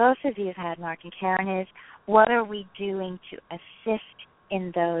that both of you have had, Mark and Karen, is what are we doing to assist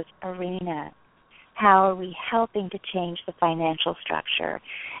in those arenas? How are we helping to change the financial structure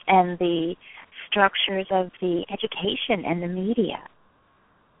and the structures of the education and the media?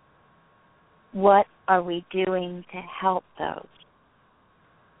 What are we doing to help those?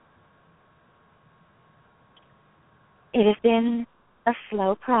 It has been a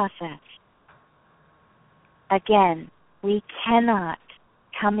slow process. Again, we cannot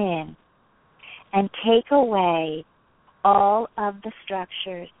come in and take away all of the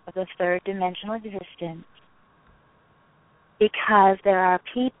structures of the third dimensional existence because there are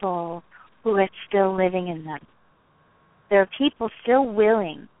people who are still living in them. There are people still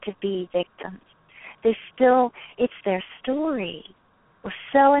willing to be victims. It's their story. Well,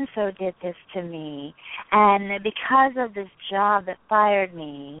 so-and-so did this to me, and because of this job that fired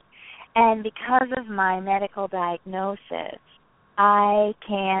me, and because of my medical diagnosis, I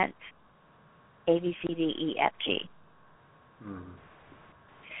can't A, B, C, D, E, F, G.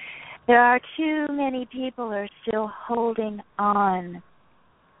 There are too many people who are still holding on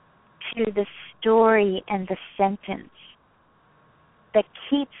to the story and the sentence that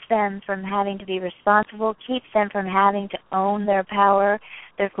keeps them from having to be responsible, keeps them from having to own their power,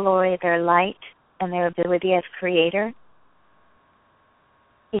 their glory, their light, and their ability as creator.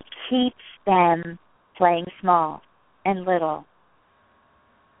 It keeps them playing small and little.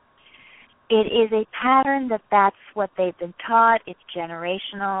 It is a pattern that's what they've been taught. It's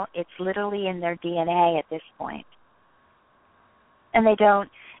generational. It's literally in their DNA at this point. And they don't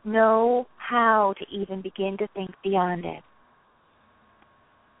know how to even begin to think beyond it.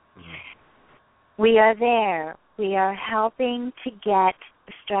 We are there. We are helping to get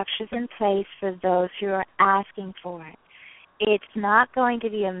the structures in place for those who are asking for it. It's not going to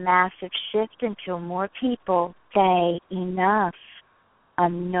be a massive shift until more people say, enough,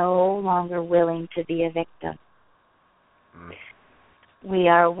 I'm no longer willing to be a victim. We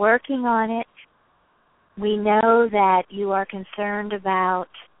are working on it. We know that you are concerned about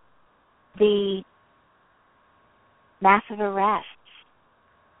the massive arrests.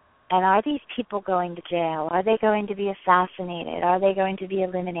 And are these people going to jail? Are they going to be assassinated? Are they going to be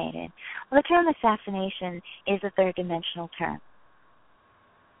eliminated? Well, the term assassination is a third-dimensional term.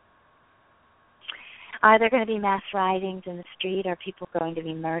 Are there going to be mass riotings in the street? Are people going to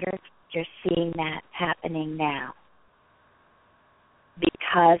be murdered? You're seeing that happening now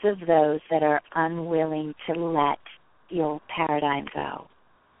because of those that are unwilling to let the old paradigm go.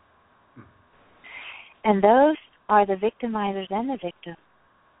 And those are the victimizers and the victim.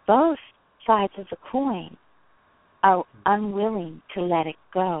 Both sides of the coin are unwilling to let it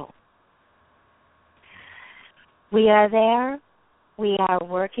go. We are there. We are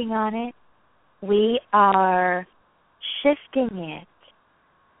working on it. We are shifting it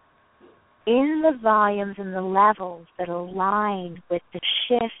in the volumes and the levels that align with the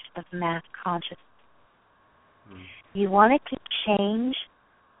shift of mass consciousness. You want it to change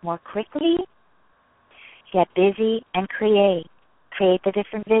more quickly? Get busy and create. Create the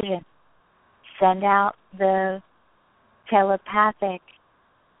different vision. Send out the telepathic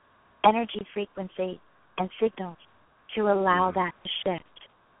energy frequency and signals to allow that to shift.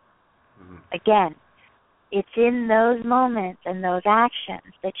 Again, it's in those moments and those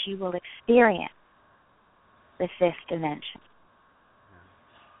actions that you will experience the fifth dimension.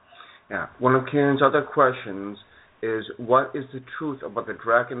 Yeah. One of Karen's other questions is, what is the truth about the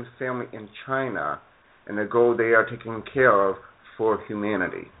dragon family in China and the goal they are taking care of for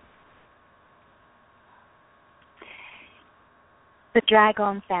humanity? The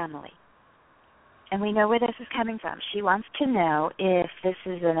dragon family. And we know where this is coming from. She wants to know if this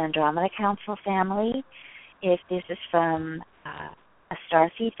is an Andromeda Council family, if this is from a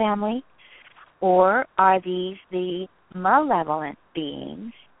starseed family, or are these the malevolent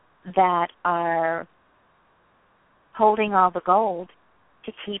beings that are holding all the gold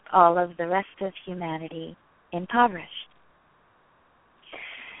to keep all of the rest of humanity impoverished?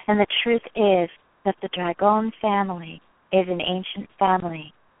 And the truth is that the Dragon family is an ancient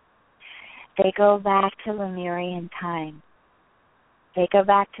family. They go back to Lemurian time. They go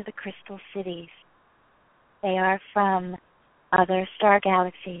back to the crystal cities. They are from other star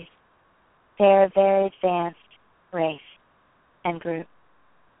galaxies. They are a very advanced race and group.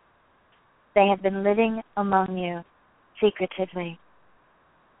 They have been living among you secretively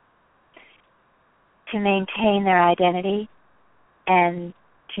to maintain their identity and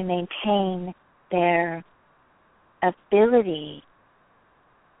to maintain their ability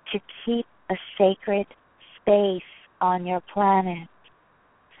to keep a sacred space on your planet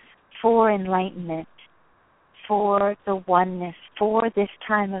for enlightenment, for the oneness, for this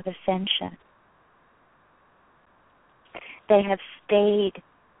time of ascension. They have stayed.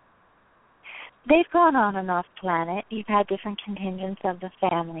 They've gone on and off planet. You've had different contingents of the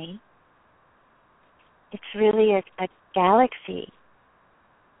family. It's really a galaxy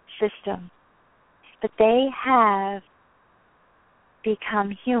system. But they have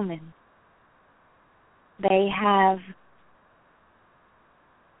become human. They have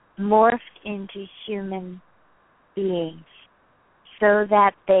morphed into human beings so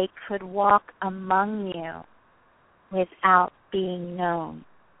that they could walk among you without being known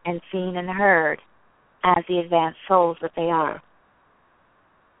and seen and heard as the advanced souls that they are.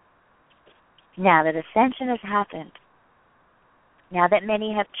 Now that ascension has happened, now that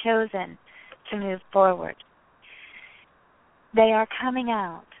many have chosen to move forward, they are coming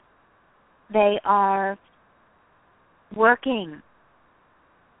out. They are working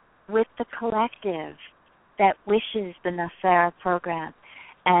with the collective that wishes the Nasara program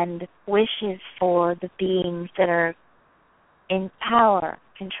and wishes for the beings that are in power,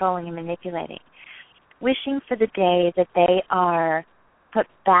 controlling and manipulating, wishing for the day that they are put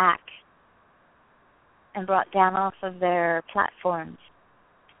back and brought down off of their platforms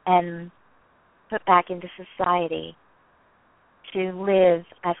and put back into society to live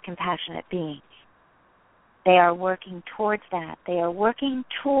as compassionate beings. They are working towards that. They are working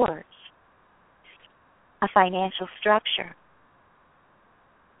towards a financial structure.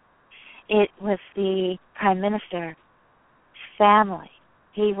 It was the Prime Minister's family.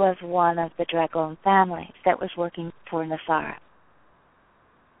 He was one of the Dragon families that was working for Nasara.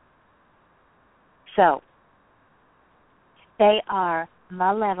 So, they are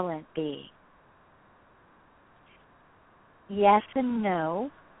malevolent beings. Yes and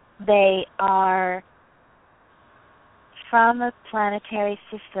no. They are from a planetary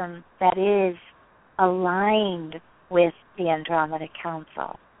system that is aligned with the Andromeda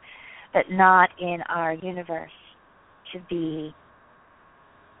Council, but not in our universe to be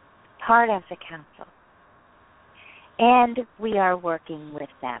part of the council. And we are working with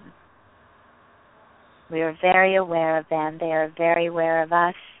them. We are very aware of them. They are very aware of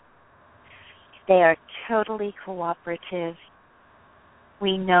us. They are totally cooperative.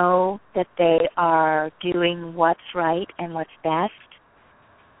 We know that they are doing what's right and what's best.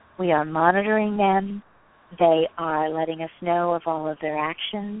 We are monitoring them. They are letting us know of all of their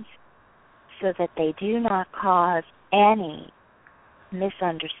actions so that they do not cause any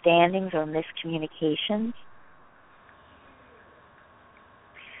misunderstandings or miscommunications.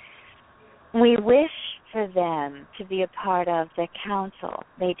 We wish for them to be a part of the council.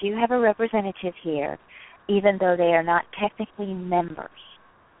 They do have a representative here, even though they are not technically members.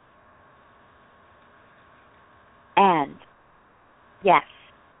 And, yes,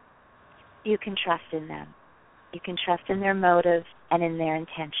 you can trust in them. You can trust in their motives and in their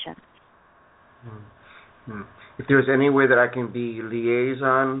intentions. Mm-hmm. If there's any way that I can be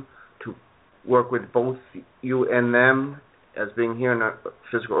liaison to work with both you and them as being here in a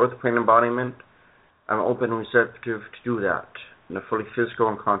physical earth plane embodiment, I'm open and receptive to do that in a fully physical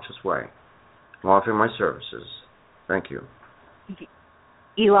and conscious way. I'm offering my services. Thank you.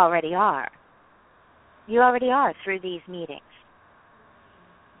 You already are. You already are through these meetings.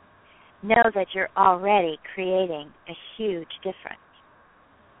 Know that you're already creating a huge difference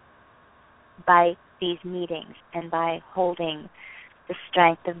by these meetings and by holding the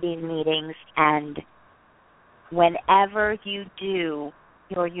strength of these meetings. And whenever you do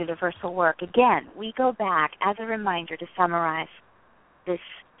your universal work, again, we go back as a reminder to summarize this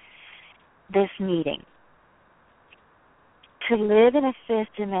meeting. To live in a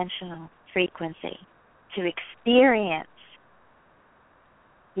fifth dimensional frequency, to experience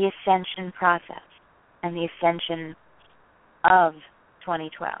the ascension process and the ascension of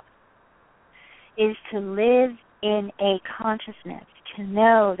 2012, is to live in a consciousness, to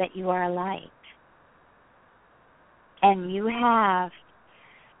know that you are a light. And you have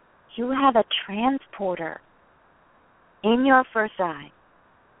a transporter in your first eye.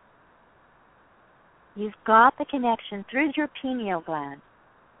 You've got the connection through your pineal gland.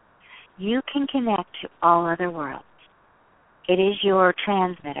 You can connect to all other worlds. It is your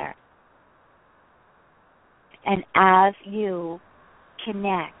transmitter. And as you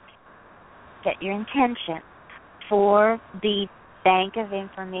connect, set your intention for the bank of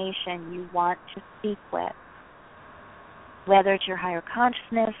information you want to speak with, whether it's your higher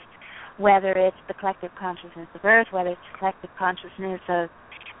consciousness, whether it's the collective consciousness of Earth, whether it's the collective consciousness of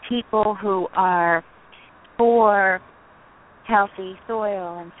people who are for healthy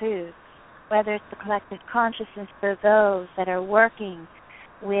soil and food, whether it's the collective consciousness for those that are working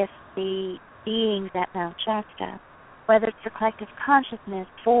with the beings at Mount Shasta, whether it's the collective consciousness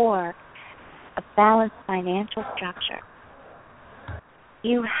for a balanced financial structure.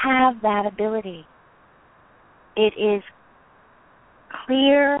 You have that ability. It is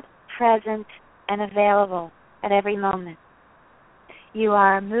clear, present, and available at every moment. You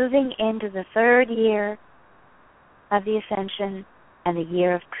are moving into the third year of the ascension and the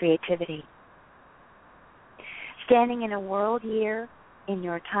year of creativity. Standing in a world year in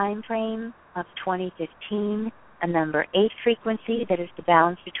your time frame of 2015, a number 8 frequency that is the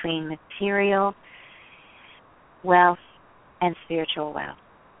balance between material wealth and spiritual wealth.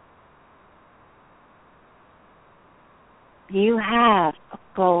 You have a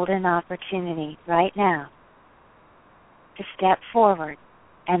golden opportunity right now to step forward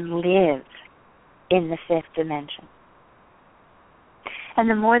and live in the 5th dimension. And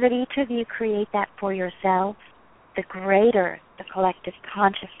the more that each of you create that for yourselves, the greater the collective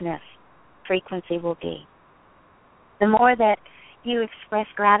consciousness frequency will be. The more that you express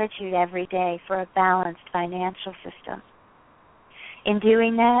gratitude every day for a balanced financial system. In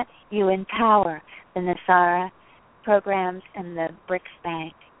doing that, you empower the Nasara programs and the BRICS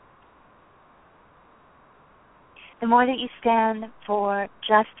Bank. The more that you stand for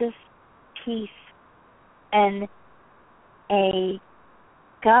justice, peace, and a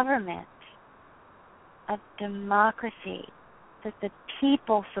government of democracy, that the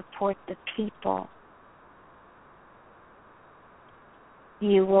people support the people,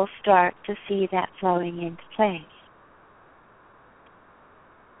 you will start to see that flowing into place.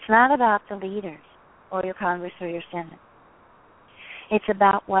 It's not about the leaders or your Congress or your Senate. It's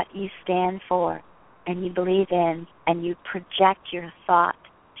about what you stand for and you believe in and you project your thought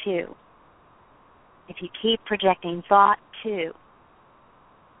to. If you keep projecting thought to,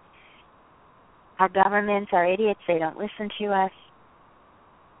 our governments are idiots, they don't listen to us,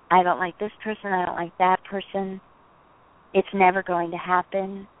 I don't like this person, I don't like that person, it's never going to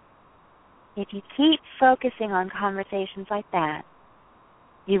happen. If you keep focusing on conversations like that,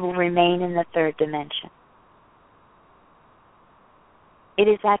 you will remain in the 3rd dimension. It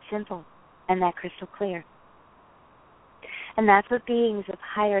is that simple and that crystal clear. And that's what beings of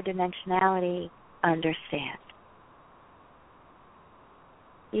higher dimensionality understand.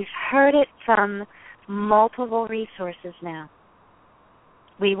 You've heard it from multiple resources now.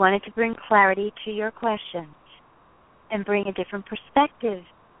 We wanted to bring clarity to your questions and bring a different perspective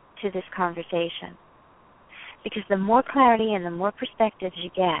to this conversation. Because the more clarity and the more perspectives you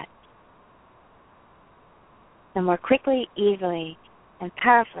get, the more quickly, easily, and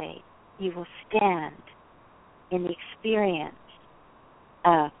powerfully you will stand in the experience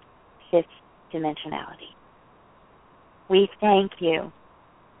of 5th dimensionality. We thank you.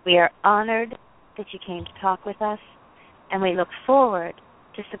 We are honored that you came to talk with us, and we look forward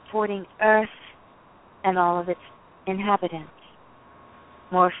to supporting Earth and all of its inhabitants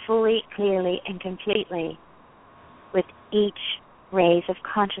more fully, clearly, and completely with each rays of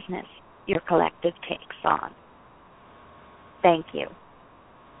consciousness your collective takes on. Thank you.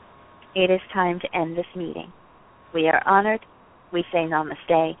 It is time to end this meeting. We are honored. We say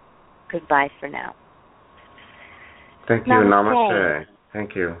namaste. Goodbye for now. Thank you. Namaste.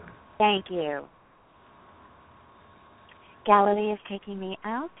 Thank you. Thank you. Galilee is taking me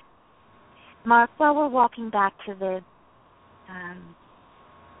out. Mark, while we're walking back to the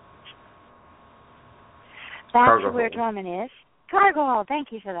back to where Drummond is, cargo hall, thank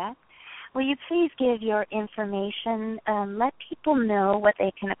you for that. Will you please give your information, let people know what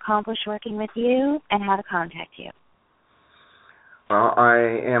they can accomplish working with you and how to contact you? Well,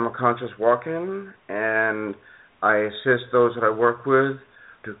 I am a conscious walk-in, and I assist those that I work with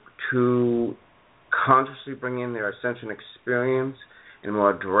to consciously bring in their ascension experience in a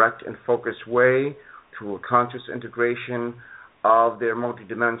more direct and focused way to a conscious integration of their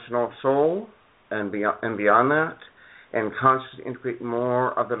multidimensional soul and beyond that, and consciously integrate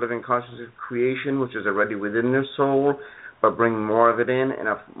more of the living consciousness of creation, which is already within their soul, but bring more of it in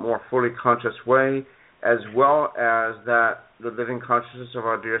a more fully conscious way, as well as that the living consciousness of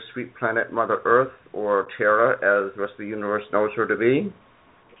our dear sweet planet Mother Earth, or Terra, as the rest of the universe knows her to be,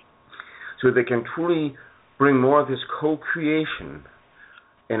 so they can truly bring more of this co-creation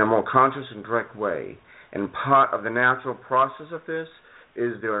in a more conscious and direct way. And part of the natural process of this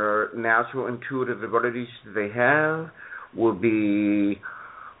is their natural intuitive abilities that they have will be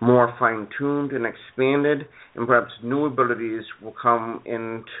more fine-tuned and expanded, and perhaps new abilities will come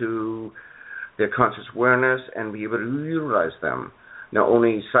into their conscious awareness and be able to utilize them. Not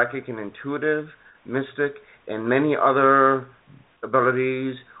only psychic and intuitive, mystic, and many other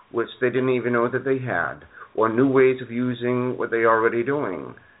abilities which they didn't even know that they had, or new ways of using what they're already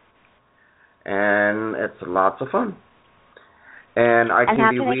doing. And it's lots of fun. And I can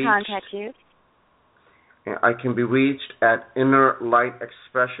how be can reached. they contact you? I can be reached at Inner Light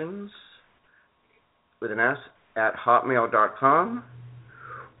Expressions with an S at hotmail.com,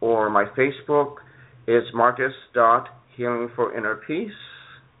 or my Facebook is Marcus.Healing4innerpeace.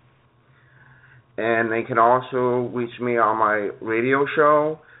 And they can also reach me on my radio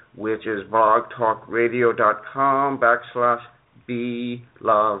show, which is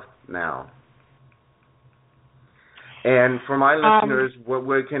blogtalkradio.com/BeLoveNow. And for my listeners,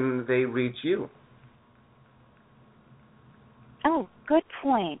 where can they reach you? Oh, good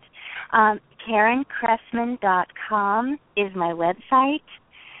point. KarenCressman.com is my website.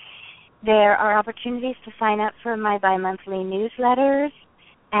 There are opportunities to sign up for my bi-monthly newsletters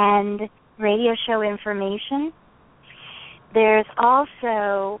and radio show information. There's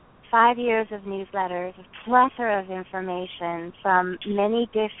also 5 years of newsletters, a plethora of information from many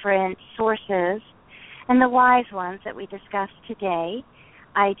different sources, and the wise ones that we discussed today.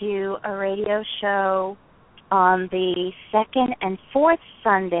 I do a radio show on the 2nd and 4th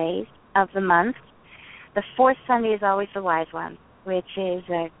Sundays of the month. The 4th Sunday is always the wise one, which is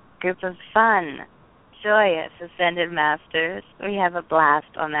a group of fun, joyous Ascended Masters. We have a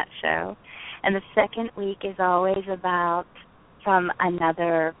blast on that show. And the second week is always about from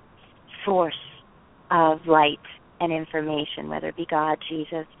another source of light and information, whether it be God,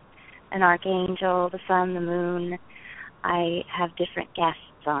 Jesus, an archangel, the sun, the moon. I have different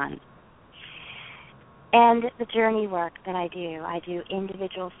guests on. And the journey work that I do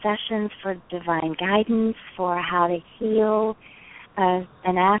individual sessions for divine guidance, for how to heal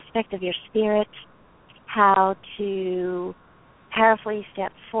an aspect of your spirit, how to powerfully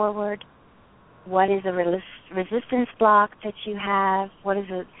step forward, what is a resistance block that you have, what is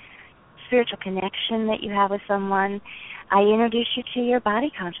a spiritual connection that you have with someone. I introduce you to your body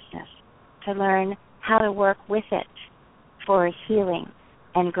consciousness to learn how to work with it for healing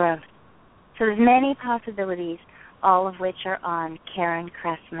and growth. So there's many possibilities, all of which are on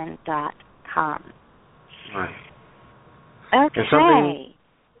KarenCressman.com. Right. Okay.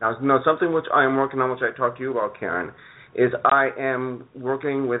 Something which I am working on, which I talked to you about, Karen, is I am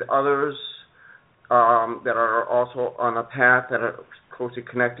working with others that are also on a path that are closely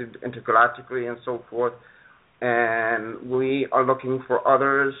connected intergalactically and so forth. And we are looking for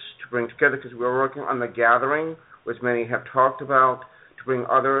others to bring together, because we're working on the gathering, which many have talked about, to bring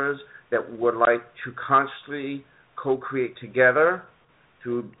others that would like to consciously co-create together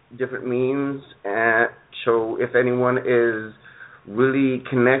through different means. And so if anyone is really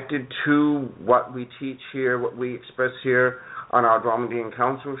connected to what we teach here, what we express here on our Andromedan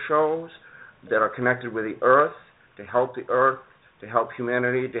Council shows, that are connected with the earth, to help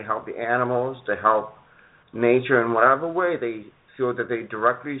humanity, to help the animals, to help nature in whatever way they feel that they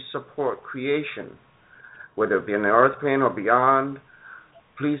directly support creation, whether it be in the earth plane or beyond,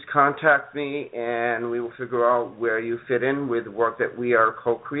 please contact me and we will figure out where you fit in with the work that we are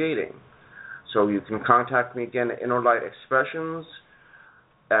co-creating. So you can contact me again at Inner Light Expressions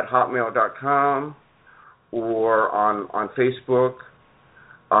at hotmail.com, or on Facebook,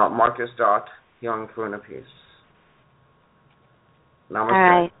 Marcus.Healing4innerpeace. Namaste. All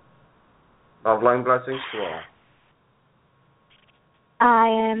right. Love, light, and blessings to all. I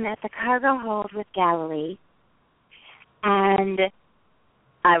am at the cargo hold with Galilee, and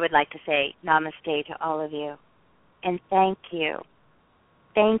I would like to say namaste to all of you, and thank you.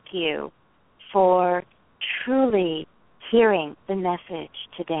 Thank you for truly hearing the message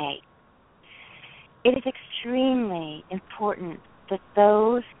today. It is extremely important that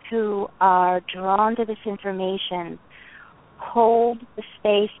those who are drawn to this information hold the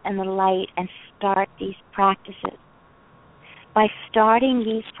space and the light and start these practices. By starting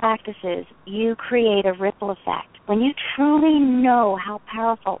these practices, you create a ripple effect. When you truly know how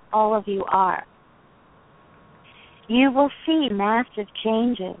powerful all of you are, you will see massive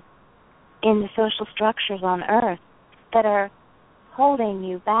changes in the social structures on Earth that are holding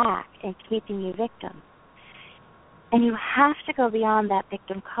you back and keeping you victim. And you have to go beyond that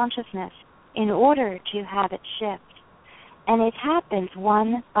victim consciousness in order to have it shift. And it happens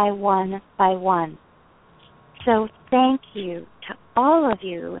one by one by one. So thank you to all of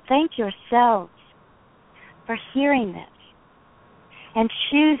you. Thank yourselves for hearing this and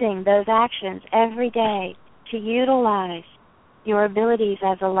choosing those actions every day to utilize your abilities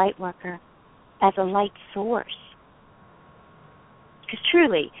as a light worker, as a light source. Because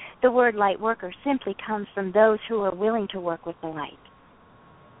truly, the word light worker simply comes from those who are willing to work with the light.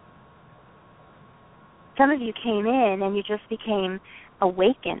 Some of you came in and you just became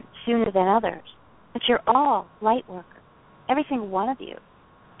awakened sooner than others. But you're all light workers, every single one of you.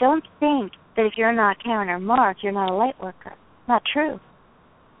 Don't think that if you're not Karen or Mark, you're not a light worker. Not true.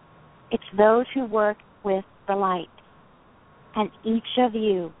 It's those who work with the light. And each of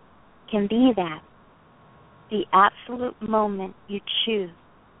you can be that the absolute moment you choose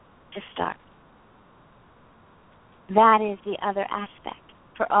to start. That is the other aspect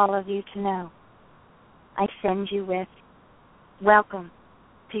for all of you to know. I send you with welcome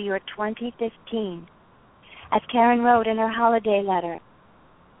to your 2015, as Karen wrote in her holiday letter,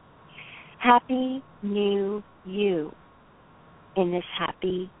 Happy New You in this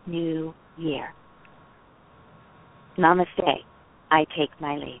happy new year. Namaste. I take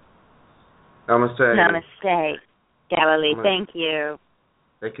my leave. Namaste. Namaste. Galilee, Namaste. thank you.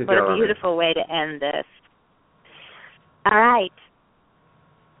 Thank you, What Galilee. a beautiful way to end this. All right.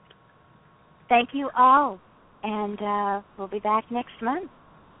 Thank you all, and we'll be back next month.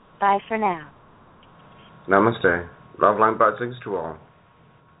 Bye for now. Namaste. Love, light, blessings to all.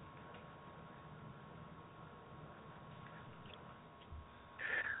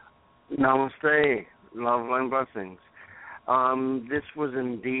 Namaste. Love, light, blessings. This was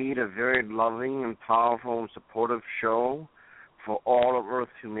indeed a very loving and powerful and supportive show for all of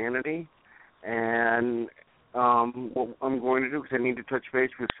Earth's humanity. And what I'm going to do, because I need to touch base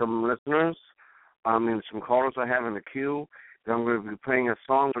with some listeners and some callers I have in the queue, I'm going to be playing a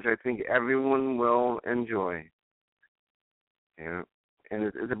song which I think everyone will enjoy. Yeah. And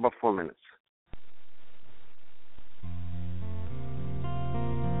it's about 4 minutes.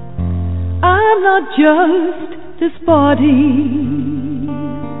 I'm not just this body,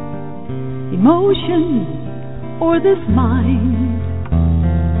 emotion, or this mind,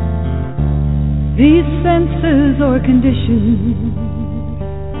 these senses or conditions,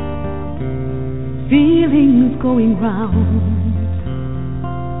 feelings going round.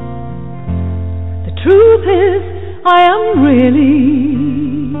 The truth is, I am really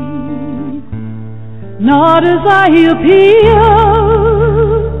not as I appear,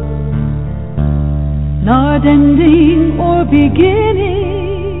 not ending or beginning.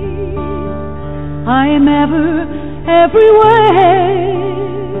 I am ever, everywhere,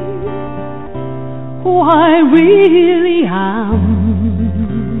 who I really am,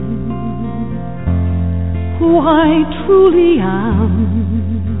 who I truly am,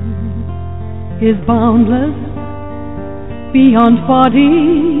 is boundless, beyond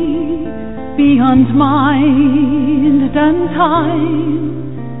body, beyond mind and time,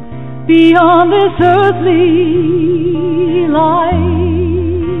 beyond this earthly life.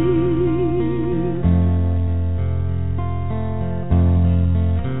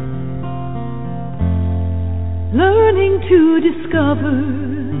 Learning to discover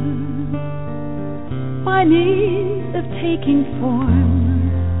by means of taking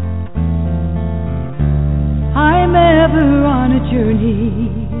form, I'm ever on a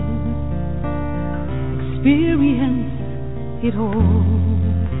journey, experience it all.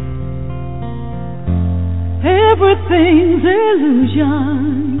 Everything's illusion,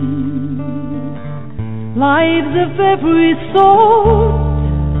 lives of every sort,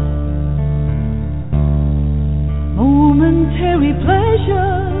 momentary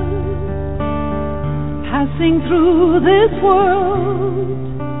pleasure, passing through this world.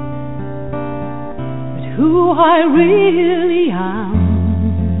 But who I really am,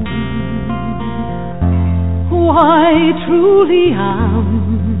 who I truly am,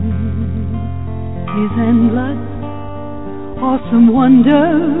 is endless, awesome wonder,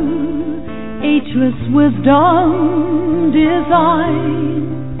 ageless wisdom, design,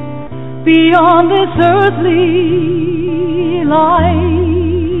 beyond this earthly life.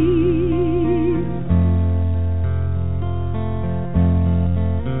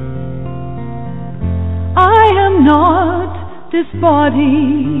 I am not this body,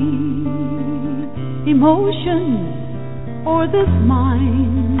 emotions, or this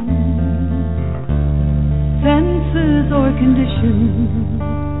mind, senses or conditions,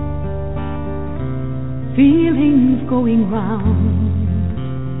 feelings going round.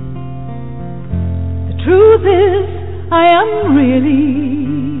 The truth is, I am really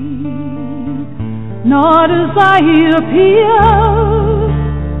not as I appear,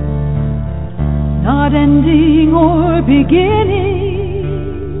 not ending or beginning.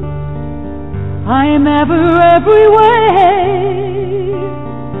 I am ever, every way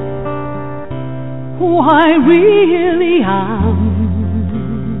who I really am,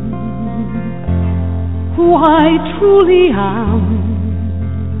 who I truly am,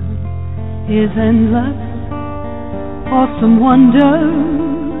 is endless, awesome wonder,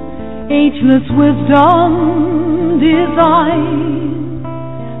 ageless wisdom, design,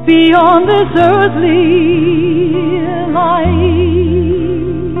 beyond this earthly life,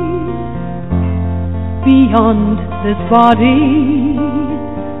 beyond this body,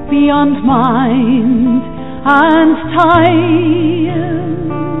 beyond mind and time,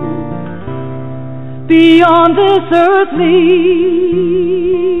 beyond this earthly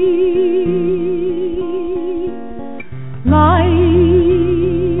life.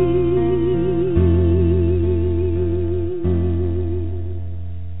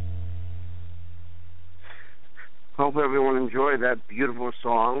 Hope everyone enjoyed that beautiful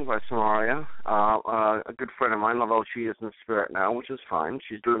song by Samaria. A good friend of mine, although she is in the spirit now, which is fine.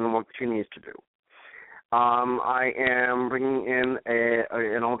 She's doing the work she needs to do. I am bringing in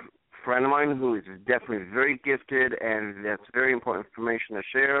an old friend of mine who is definitely very gifted, and that's very important information to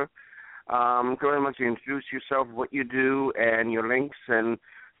share. Go ahead and let you introduce yourself, what you do, and your links, and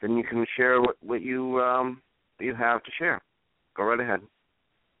then you can share what you have to share. Go right ahead.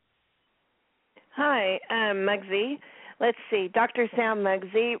 Hi, I'm Muggsy. Let's see, Dr. Sam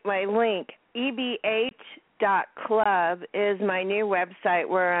Muggsy. My link, ebh.club, is my new website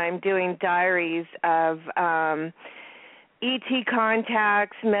where I'm doing diaries of ET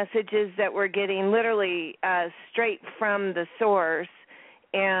contacts, messages that we're getting literally straight from the source.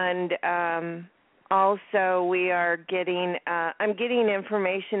 And also we are getting, I'm getting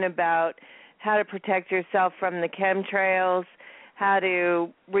information about how to protect yourself from the chemtrails, how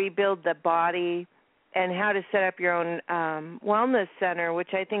to rebuild the body, and how to set up your own wellness center,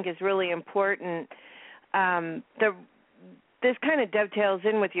 which I think is really important. This kind of dovetails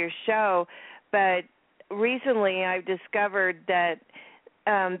in with your show, but recently I've discovered that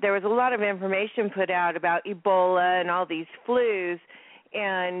there was a lot of information put out about Ebola and all these flus,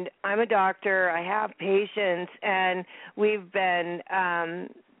 and I'm a doctor, I have patients, and we've been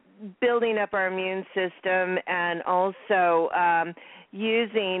building up our immune system and also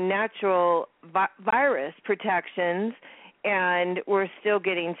using natural virus protections, and we're still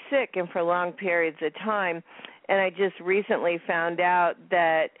getting sick and for long periods of time. And I just recently found out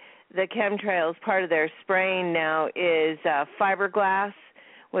that the chemtrails, part of their spraying now is fiberglass,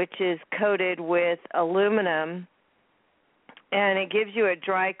 which is coated with aluminum, and it gives you a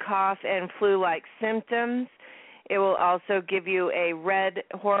dry cough and flu-like symptoms. It will also give you a red,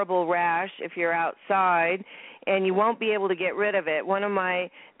 horrible rash if you're outside, and you won't be able to get rid of it. One of my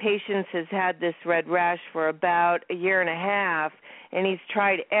patients has had this red rash for about a year and a half, and he's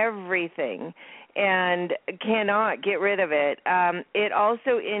tried everything and cannot get rid of it. It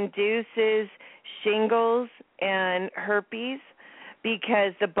also induces shingles and herpes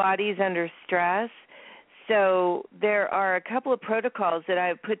because the body's under stress. So there are a couple of protocols that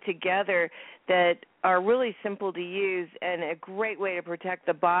I've put together that are really simple to use and a great way to protect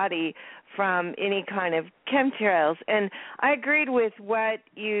the body from any kind of chemtrails. And I agreed with what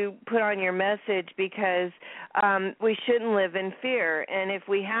you put on your message because we shouldn't live in fear. And if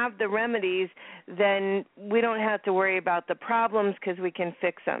we have the remedies, then we don't have to worry about the problems because we can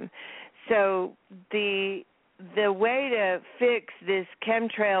fix them. So the way to fix this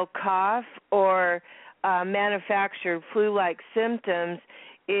chemtrail cough or manufactured flu-like symptoms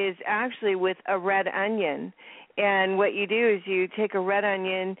is actually with a red onion. And what you do is you take a red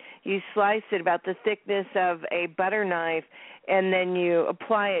onion, you slice it about the thickness of a butter knife, and then you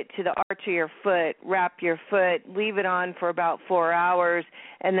apply it to the arch of your foot, wrap your foot, leave it on for about 4 hours,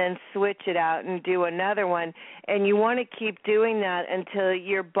 and then switch it out and do another one. And you want to keep doing that until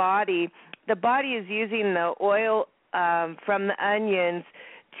the body is using the oil from the onions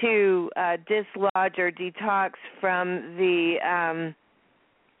to dislodge or detox from the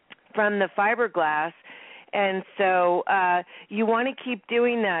fiberglass, And so you want to keep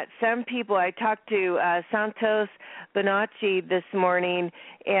doing that. Some people, I talked to Santos Bonacci this morning,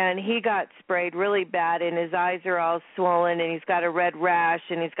 and he got sprayed really bad, and his eyes are all swollen, and he's got a red rash,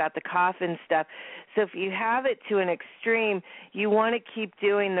 and he's got the cough and stuff. So if you have it to an extreme, you want to keep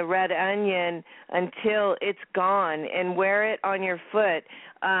doing the red onion until it's gone, and wear it on your foot.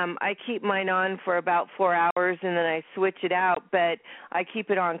 I keep mine on for about 4 hours, and then I switch it out, but I keep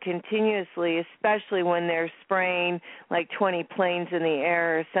it on continuously, especially when they're spraying like 20 planes in the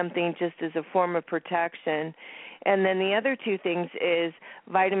air or something, just as a form of protection. And then the other two things is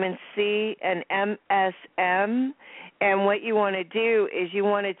vitamin C and MSM. And what you want to do is you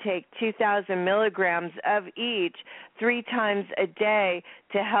want to take 2,000 milligrams of each 3 times a day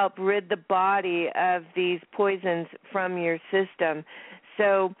to help rid the body of these poisons from your system.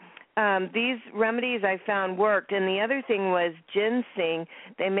 So these remedies I found worked. And the other thing was ginseng.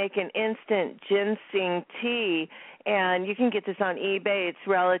 They make an instant ginseng tea, and you can get this on eBay. It's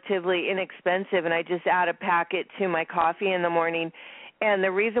relatively inexpensive, and I just add a packet to my coffee in the morning. And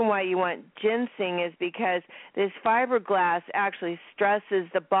the reason why you want ginseng is because this fiberglass actually stresses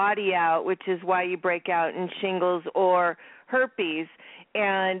the body out, which is why you break out in shingles or herpes.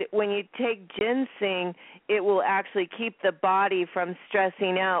 And when you take ginseng, it will actually keep the body from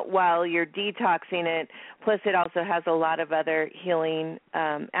stressing out while you're detoxing it. Plus, it also has a lot of other healing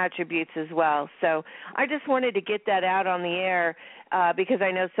attributes as well. So I just wanted to get that out on the air because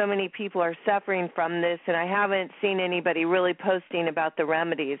I know so many people are suffering from this, and I haven't seen anybody really posting about the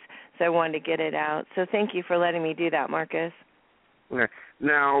remedies. So I wanted to get it out. So thank you for letting me do that, Marcus. Okay.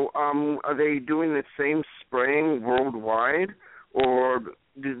 Now, are they doing the same spraying worldwide, or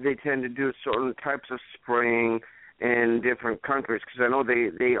do they tend to do certain types of spraying in different countries? Because I know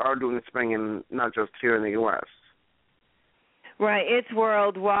they are doing the spraying in not just here in the U.S. Right, it's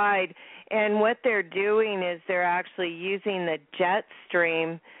worldwide. And what they're doing is they're actually using the jet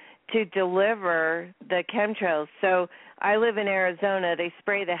stream to deliver the chemtrails. So I live in Arizona. They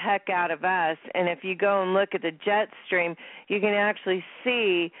spray the heck out of us. And if you go and look at the jet stream, you can actually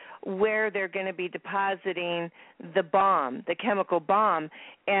see where they're going to be depositing the bomb, the chemical bomb.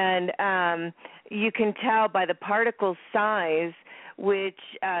 And you can tell by the particle size, which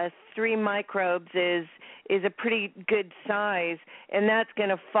 3 microbes is a pretty good size, and that's going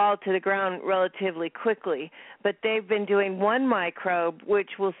to fall to the ground relatively quickly. But they've been doing 1 microbe, which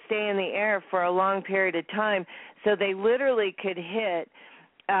will stay in the air for a long period of time, so they literally could hit.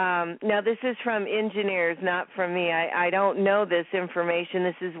 Now, this is from engineers, not from me. I don't know this information.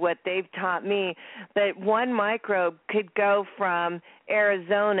 This is what they've taught me. But 1 microbe could go from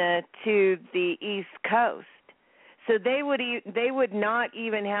Arizona to the East Coast. So they would not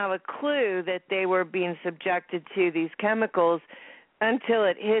even have a clue that they were being subjected to these chemicals until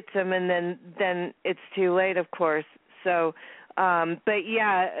it hits them, and then it's too late, of course. So, but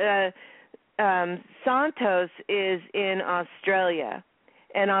yeah, Santos is in Australia,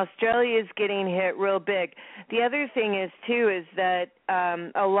 and Australia is getting hit real big. The other thing is, too, is that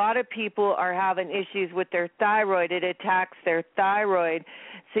a lot of people are having issues with their thyroid. It attacks their thyroid.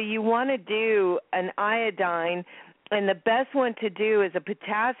 So you want to do an iodine. And the best one to do is a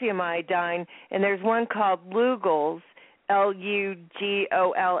potassium iodine, and there's one called Lugol's,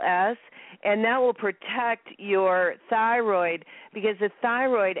 Lugol's, and that will protect your thyroid because the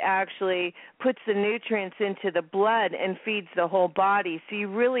thyroid actually puts the nutrients into the blood and feeds the whole body. So you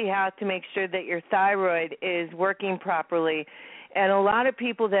really have to make sure that your thyroid is working properly. And a lot of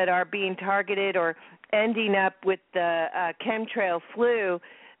people that are being targeted or ending up with the chemtrail flu,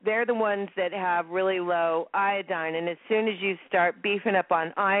 they're the ones that have really low iodine. And as soon as you start beefing up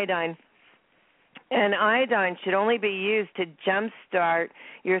on iodine, and iodine should only be used to jumpstart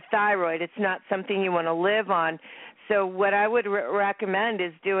your thyroid. It's not something you want to live on. So what I would recommend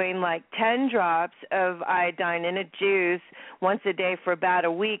is doing like 10 drops of iodine in a juice once a day for about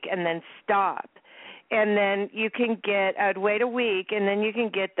a week and then stop. And then you can I'd wait a week, and then you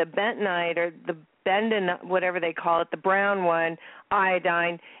can get the bentonite or the bentonite, whatever they call it, the brown one,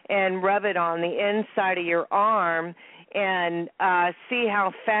 iodine, and rub it on the inside of your arm and see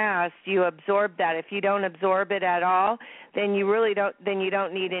how fast you absorb that. If you don't absorb it at all, then you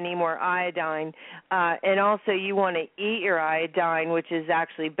don't need any more iodine. And also you want to eat your iodine, which is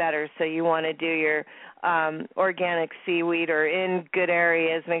actually better. So you want to do your organic seaweed or in good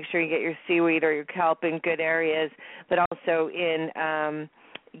areas. Make sure you get your seaweed or your kelp in good areas, but also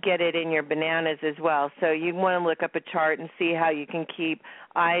get it in your bananas as well. So you want to look up a chart and see how you can keep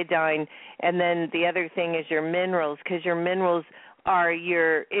iodine. And then the other thing is your minerals, because your minerals are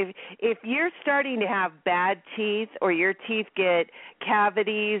if you're starting to have bad teeth, or your teeth get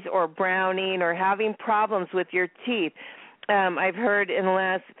cavities or browning, or having problems with your teeth. I've heard in the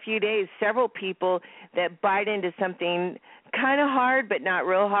last few days several people that bite into something kind of hard but not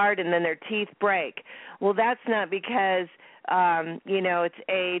real hard, and then their teeth break. Well, that's not because it's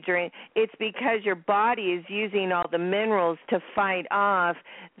age, or it's because your body is using all the minerals to fight off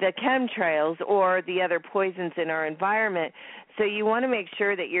the chemtrails or the other poisons in our environment. So you want to make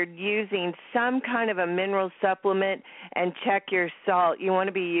sure that you're using some kind of a mineral supplement, and check your salt. You want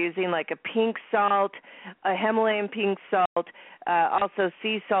to be using like a pink salt, a Himalayan pink salt. Also,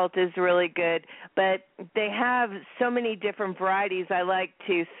 sea salt is really good. But they have so many different varieties. I like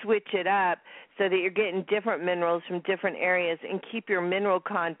to switch it up so that you're getting different minerals from different areas and keep your mineral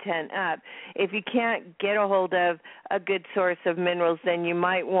content up. If you can't get a hold of a good source of minerals, then you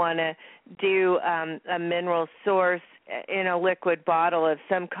might want to do a mineral source in a liquid bottle of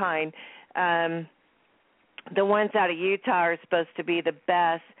some kind. The ones out of Utah are supposed to be the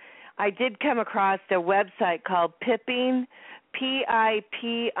best. I did come across a website called Pipping,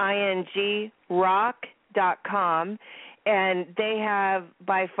 PIPING, rock.com, and they have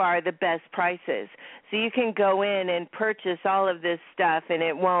by far the best prices. So you can go in and purchase all of this stuff, and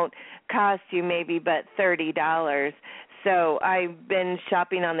it won't cost you maybe but $30. So I've been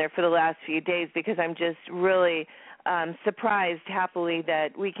shopping on there for the last few days because I'm just really surprised happily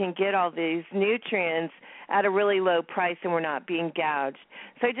that we can get all these nutrients at a really low price and we're not being gouged.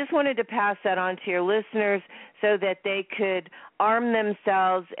 So I just wanted to pass that on to your listeners so that they could arm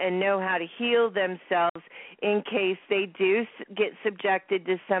themselves and know how to heal themselves in case they do get subjected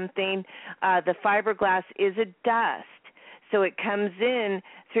to something. The fiberglass is a dust. So it comes in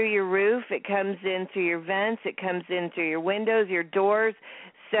through your roof, it comes in through your vents, it comes in through your windows, your doors.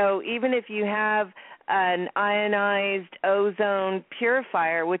 So even if you have an ionized ozone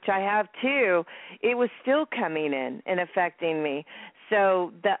purifier, which I have too, it was still coming in and affecting me.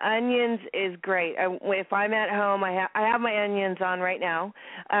 So the onions is great. If I'm at home, I have my onions on right now.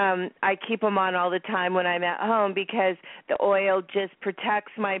 I keep them on all the time when I'm at home because the oil just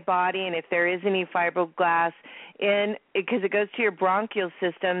protects my body, and if there is any fiberglass in, because it goes to your bronchial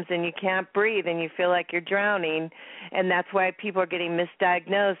systems and you can't breathe and you feel like you're drowning, and that's why people are getting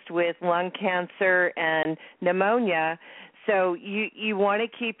misdiagnosed with lung cancer and pneumonia. So you want to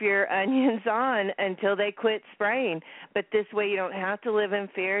keep your onions on until they quit spraying. But this way you don't have to live in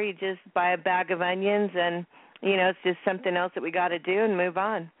fear. You just buy a bag of onions and, it's just something else that we got to do and move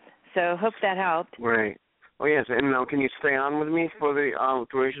on. So hope that helped. Right. Oh, yes. And now can you stay on with me for the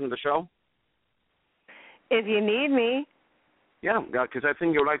duration of the show? If you need me. Yeah, because I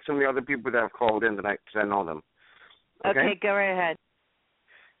think you're like some of the other people that have called in tonight because I know them. Okay, go right ahead.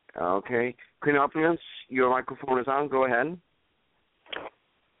 Okay. Queen Opulence, your microphone is on. Go ahead.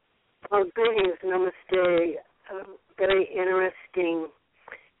 Greetings, namaste. Very interesting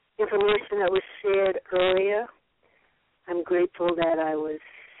information that was shared earlier. I'm grateful that I was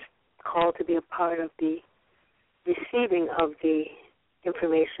called to be a part of the receiving of the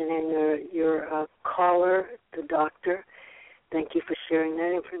information, and your caller, the doctor, thank you for sharing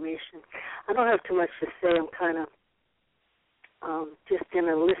that information. I don't have too much to say. I'm kind of just in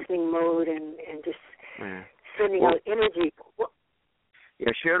a listening mode and just sending out energy.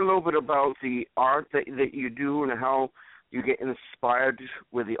 Yeah, share a little bit about the art that you do and how you get inspired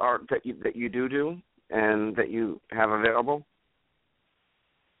with the art that you do and that you have available.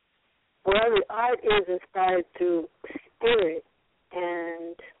 Well, the art is inspired through spirit,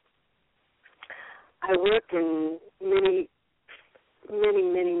 and I work in many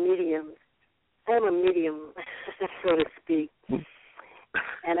mediums. I'm a medium, so to speak.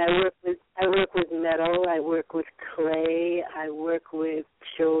 And I work with metal, I work with clay, I work with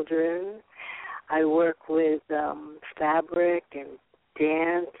children, I work with fabric and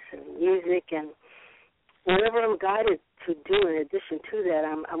dance and music, and whatever I'm guided to do in addition to that,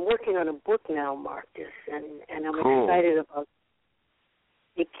 I'm working on a book now, Marcus, and I'm excited about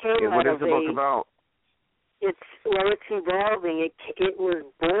it. It came out of what is the book about? It's evolving. It was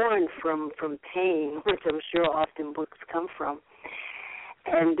born from pain, which I'm sure often books come from.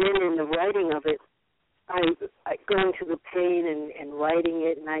 And then in the writing of it, I go into the pain and writing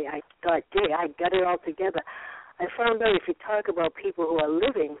it, and I thought, gee, I got it all together. I found out if you talk about people who are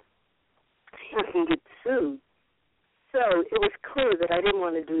living, you can get sued. So it was clear that I didn't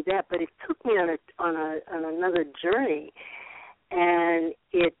want to do that, but it took me on another journey, and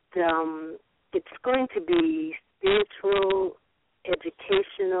it's going to be spiritual,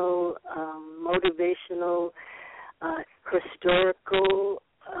 educational, motivational, historical.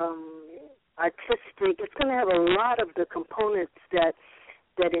 artistic. It's going to have a lot of the components that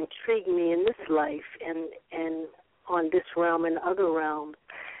intrigue me in this life and on this realm and other realms.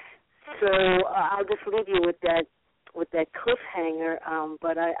 So I'll just leave you with that cliffhanger.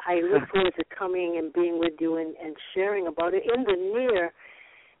 But I look forward to coming and being with you and sharing about it in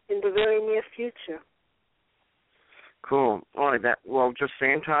the very near future. Cool. All right. Well, just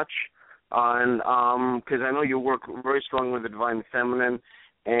stay in touch, and because I know you work very strong with the Divine Feminine,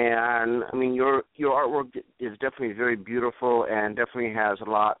 and I mean your artwork is definitely very beautiful and definitely has a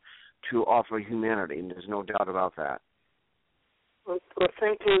lot to offer humanity. And there's no doubt about that. Well,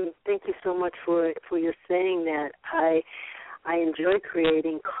 thank you so much for your saying that. I enjoy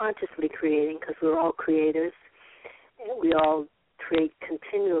consciously creating, because we're all creators. We all create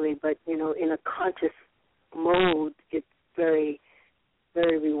continually, but in a conscious mode, it's very,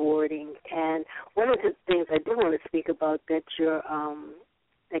 very rewarding. And one of the things I do want to speak about that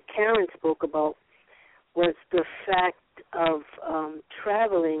that Karen spoke about was the fact of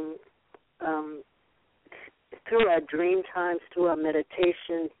traveling through our dream times, through our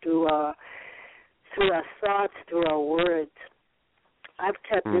meditation, through our thoughts, through our words. I've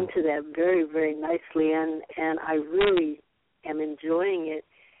tapped into that very, very nicely, and I really am enjoying it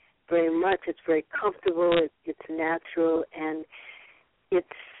very much. It's very comfortable. It's natural, and it's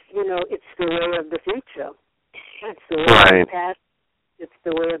the way of the future. It's the way of the past. It's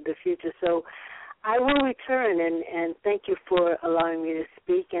the way of the future. So I will return, and thank you for allowing me to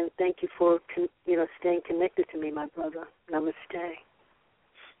speak, and thank you for staying connected to me, my brother. Namaste.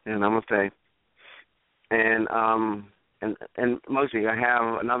 Yeah, namaste. And Mosey, I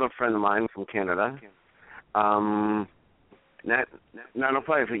have another friend of mine from Canada. No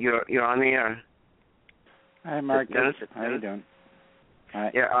problem. You're on the air. Hi, Mark. Dennis? How you doing?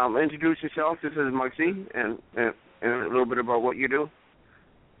 Hi. Yeah. Introduce yourself. This is Muggsy, and a little bit about what you do,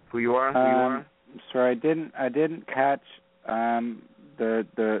 who you are. Sorry, I didn't catch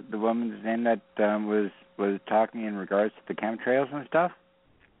the woman's name that was talking in regards to the chemtrails and stuff.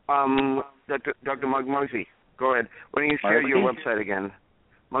 Dr. Muggsy. Go ahead. Why don't you share your website again?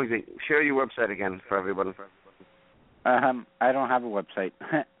 Muggsy, share your website again for everybody. I don't have a website.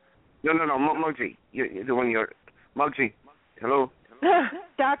 No, Muggsy. The one you're... Muggsy, hello?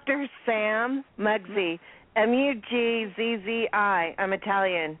 Dr. Sam Muggsy. Muggzi. I'm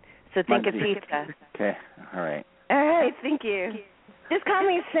Italian, so think of pizza. Okay, all right. All right, thank you. Just call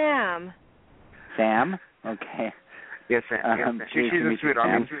me Sam. Sam? Okay. Yes, Sam. She's a sweetheart.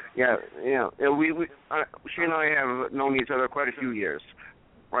 I mean, we she and I have known each other quite a few years.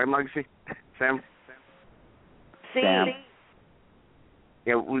 Right, Muggsy? Sam? Sam.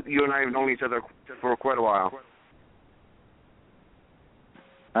 Yeah, you and I have known each other for quite a while.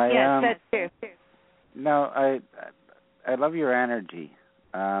 Yes, that's true. No, I love your energy,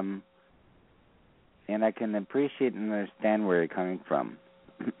 and I can appreciate and understand where you're coming from.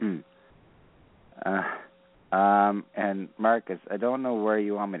 And Marcus, I don't know where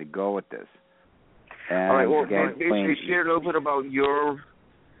you want me to go with this. And all right. Well, basically, share a little bit about your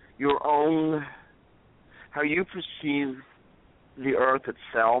own, how you perceive the Earth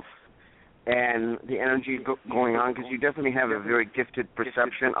itself and the energy going on, because you definitely have a very gifted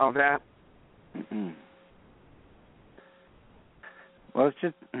perception of that. Well, it's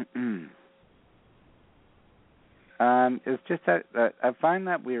just that I find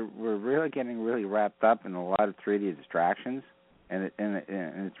that we're really getting really wrapped up in a lot of 3D distractions, and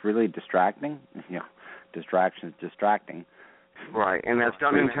it's really distracting. Distractions distracting. Right, and that's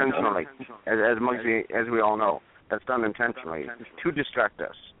done intentionally, as Muggsy, as we all know. That's done intentionally to distract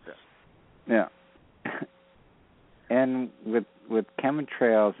us. Yeah. And with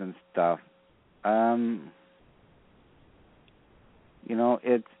chemtrails and stuff,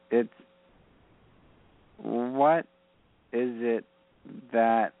 it's what is it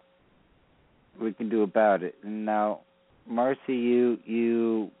that we can do about it? And now, Marcy,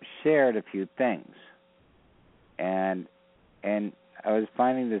 you shared a few things, and I was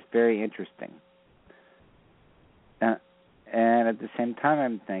finding this very interesting. And at the same time,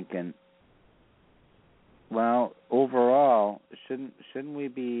 I'm thinking, well, overall, shouldn't we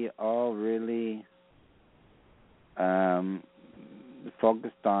be all really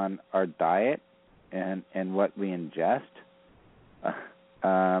focused on our diet and what we ingest?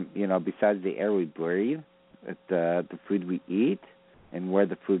 Besides the air we breathe, the food we eat, and where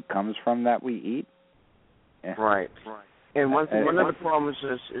the food comes from that we eat. Right. And one of the problems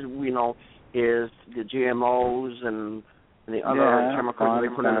is the GMOs and the other chemicals they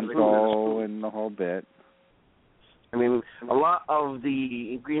put in the food. And the whole bit. I mean, a lot of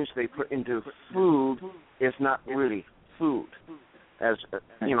the ingredients they put into food is not really food. As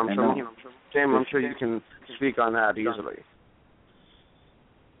you know, Sam, I'm sure you can speak on that easily.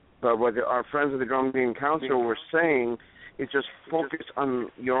 But what our friends at the Drum Being Council were saying is just focus on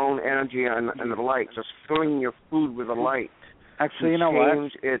your own energy and the light, just filling your food with the light. Actually, you know what?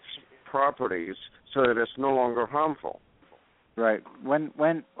 Change its properties so that it's no longer harmful. Right.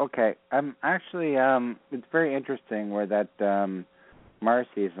 Okay. Actually, it's very interesting where that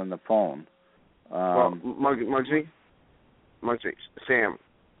Marcy is on the phone. Well, Muggsy, Sam.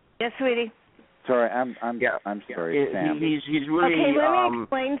 Yes, sweetie. Sorry, I'm sorry, Sam. He's really. Okay, let me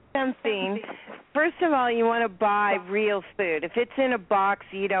explain something. First of all, you want to buy real food. If it's in a box,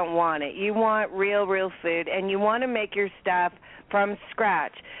 you don't want it. You want real food, and you want to make your stuff from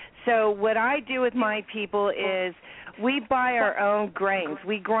scratch. So what I do with my people is we buy our own grains.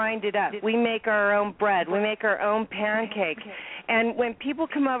 We grind it up. We make our own bread. We make our own pancakes. And when people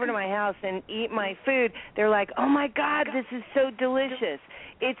come over to my house and eat my food, they're like, oh, my God, this is so delicious.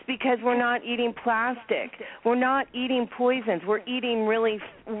 It's because we're not eating plastic. We're not eating poisons. We're eating real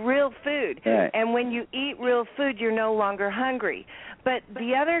food. Right. And when you eat real food, you're no longer hungry. But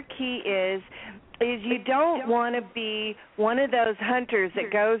the other key is you don't want to be one of those hunters that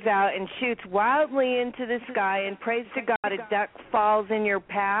goes out and shoots wildly into the sky and prays to God a duck falls in your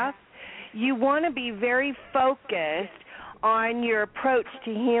path. You want to be very focused on your approach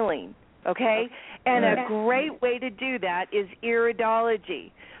to healing, okay? And a great way to do that is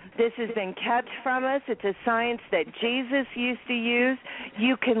iridology. This has been kept from us. It's a science that Jesus used to use.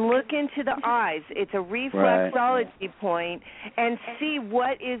 You can look into the eyes. It's a reflexology point and see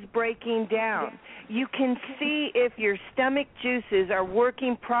what is breaking down. You can see if your stomach juices are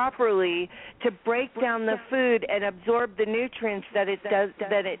working properly to break down the food and absorb the nutrients that it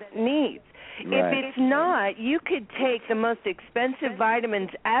needs. Right. If it's not, you could take the most expensive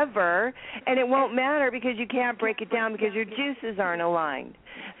vitamins ever, and it won't matter because you can't break it down because your juices aren't aligned.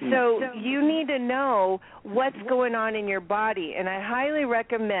 So you need to know what's going on in your body, and I highly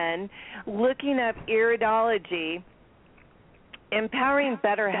recommend looking up iridology.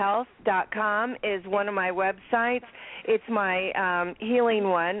 EmpoweringBetterHealth.com is one of my websites. It's my healing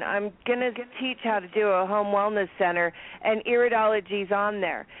one. I'm going to teach how to do a home wellness center, and iridology's on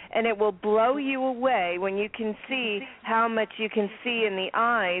there. And it will blow you away when you can see how much you can see in the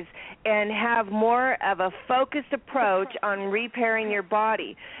eyes and have more of a focused approach on repairing your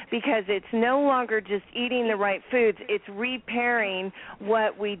body, because it's no longer just eating the right foods. It's repairing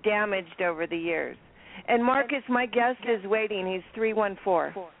what we damaged over the years. And Marcus, my guest is waiting. He's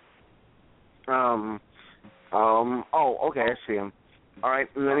 314. Oh, okay, I see him. All right,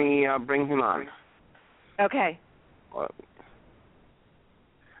 let me bring him on. Okay. All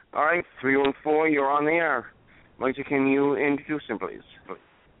right, 314, you're on the air. Lisa, can you introduce him, please?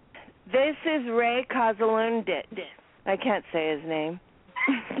 This is Ray Kozalundit. I can't say his name.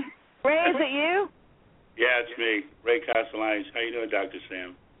 Ray, is it you? Yeah, it's me, Ray Kozalundit. How you doing, Dr.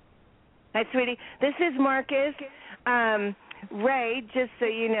 Sam? Hi, sweetie. This is Marcus. Ray, just so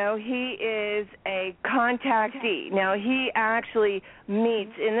you know, he is a contactee. Now, he actually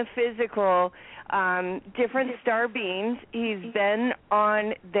meets in the physical different star beings. He's been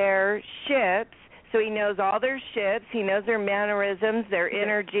on their ships, so he knows all their ships. He knows their mannerisms, their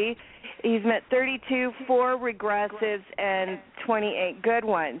energy. He's met 32, 4 regressives, and 28 good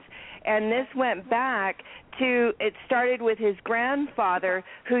ones. And this went back to, it started with his grandfather,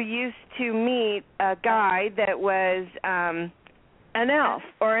 who used to meet a guy that was an elf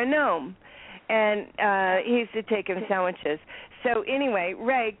or a gnome, and he used to take him sandwiches. So anyway,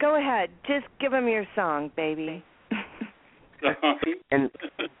 Ray, go ahead. Just give him your song, baby. And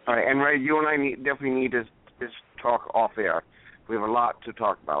all right, and Ray, you and I definitely need to talk off air. We have a lot to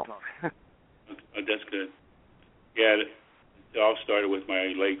talk about. That's good. Yeah, it all started with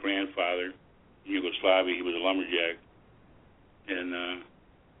my late grandfather in Yugoslavia. He was a lumberjack, and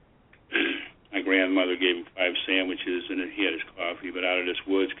my grandmother gave him 5 sandwiches, and he had his coffee. But out of this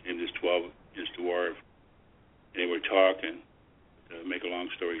woods came this 12-inch dwarf. They were talking. To make a long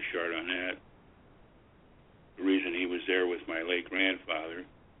story short on that, the reason he was there with my late grandfather,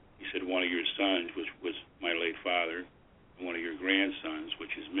 he said one of your sons, which was my late father, and one of your grandsons,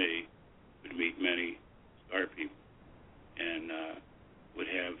 which is me, would meet many star people and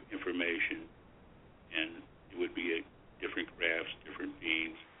would have information, and it would be different crafts, different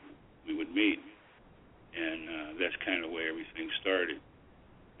beings we would meet. And that's kind of the way everything started.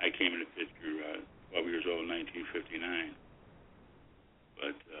 I came in the picture 12 years old in 1959.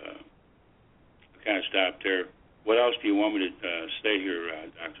 But I kind of stopped there. What else do you want me to say here,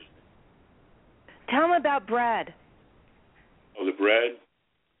 Dr. Tell him about bread. Oh, the bread?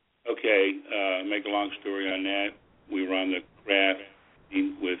 Okay, make a long story on that. We were on the craft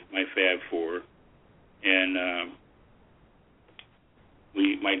with my Fab Four, and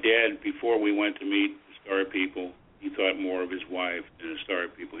my dad, before we went to meet the Star People, he thought more of his wife than the Star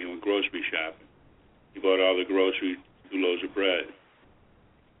People. He went grocery shopping. He bought all the groceries, 2 loaves of bread.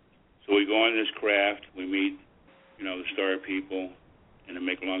 So we go on this craft. We meet, the Star People, and to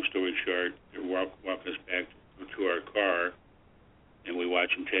make a long story short, they walk us back to our car, and we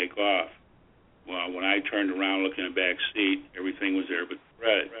watch them take off. Well, when I turned around looking in the back seat, everything was there but the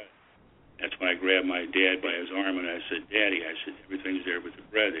bread. That's when I grabbed my dad by his arm and I said, "Daddy," I said, "everything's there but the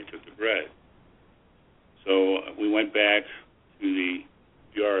bread. They took the bread." So we went back to the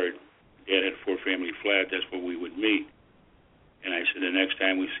yard. Dad had a 4-family flat. That's where we would meet. And I said, the next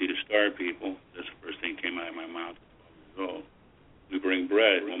time we see the Star People, that's the first thing that came out of my mouth at 12 years old, we bring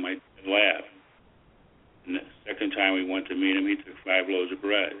bread. Well, my dad laughed. And the second time we went to meet him, he took 5 loaves of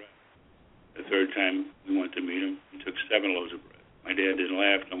bread. The third time we went to meet him, he took 7 loaves of bread. My dad didn't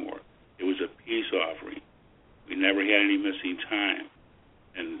laugh no more. It was a peace offering. We never had any missing time,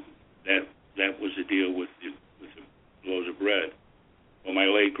 and that was the deal with the loaves of bread. Well, my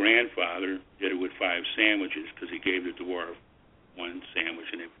late grandfather did it with 5 sandwiches because he gave the dwarf 1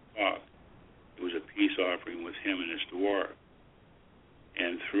 sandwich and they talked. It was a peace offering with him and his dwarf.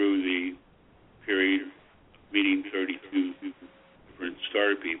 And through the period of meeting 32 different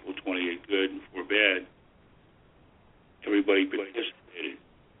Star People, 28 good and 4 bad, everybody participated.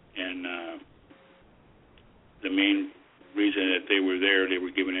 And the main reason that they were there, they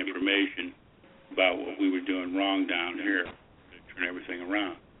were given information about what we were doing wrong down here to turn everything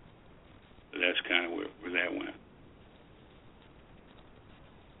around. So that's kind of where that went.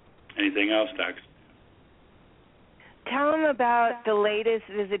 Anything else, Dr.? Tell them about the latest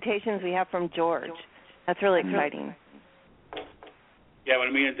visitations we have from George. That's really exciting. Yeah,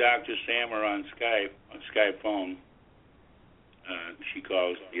 when me and Dr. Sam are on Skype phone, she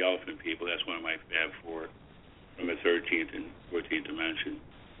calls the Elephant People. That's one of my Fab Four from the 13th and 14th dimension.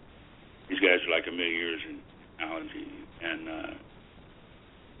 These guys are like a million years in technology. And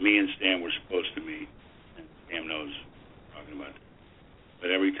me and Sam were supposed to meet, and Sam knows what I'm talking about. But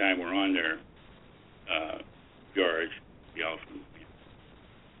every time we're on there, George, the Elephant,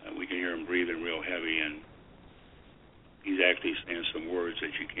 we can hear him breathing real heavy, and he's actually saying some words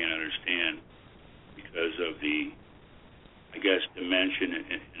that you can't understand because of the, I guess, dimension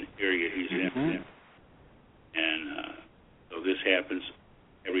and area he's in. And so this happens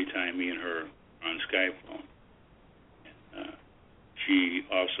every time me and her are on Skype phone. And, she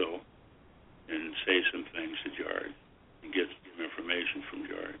also can say some things to George and get some information from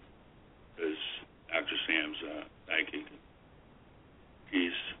George because Dr. Sam's psychic.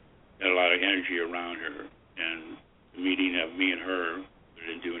 She's got a lot of energy around her, and the meeting of me and her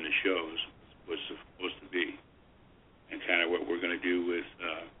and doing the shows was supposed to be. And kind of what we're going to do with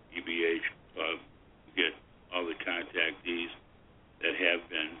EBH Club, get all the contactees that have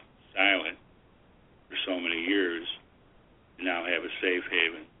been silent for so many years to now have a safe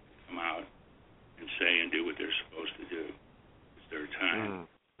haven to come out and say and do what they're supposed to do. It's their time.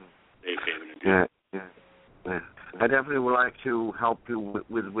 Safe haven to do. Yeah. I definitely would like to help you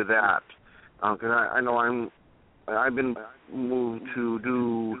with that because I know I've been moved to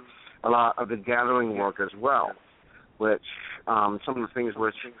do a lot of the gathering work as well, which some of the things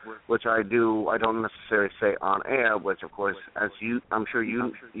which I do, I don't necessarily say on air, which of course, as I'm sure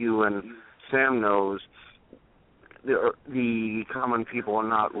you and Sam knows, the common people are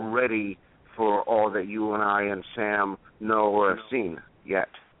not ready for all that you and I and Sam know or have seen yet.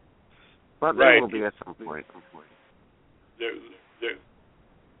 But right. They will be at some point.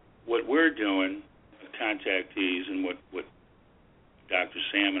 What we're doing, contactees, and what Dr.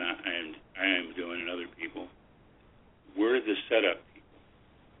 Sam and I am doing, and other people, we're the setup people.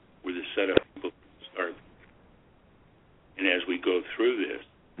 We're the setup people to start. And as we go through this,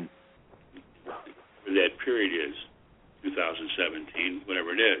 where that period is, 2017,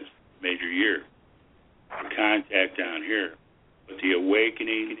 whatever it is, major year, the contact down here, but the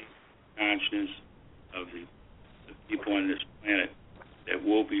awakening consciousness of the people on this planet that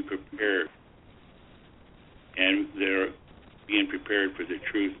will be prepared, and they're being prepared for the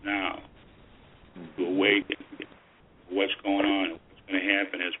truth now, to awaken what's going on, what's going to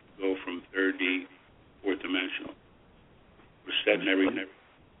happen as we go from 3rd, 4th dimensional. We're setting everything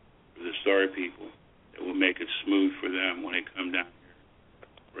for the Star People that will make it smooth for them when they come down here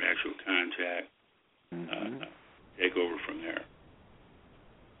for actual contact, take over from there.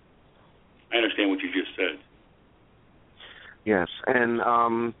 I understand what you just said. Yes,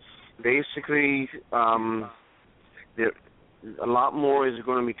 and basically, a lot more is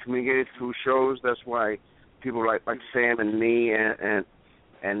going to be communicated through shows. That's why people like Sam and me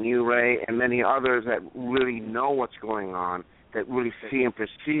and you, Ray, and many others that really know what's going on, that really see and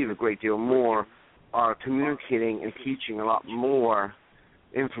perceive a great deal more, are communicating and teaching a lot more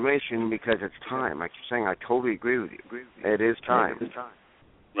information because it's time. Like you're saying, I totally agree with you. It is time.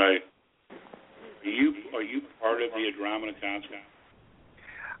 Right. Are you part of the Andromeda Council?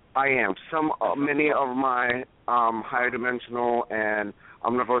 I am. Many of my higher dimensional and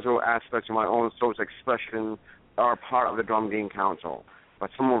omniversal aspects of my own soul's expression are part of the Drum Being Council, but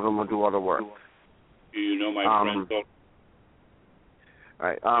some of them will do other work. Do you know my friend?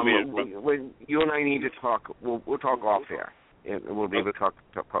 Right. You and I need to talk. We'll talk off here, and we'll be able to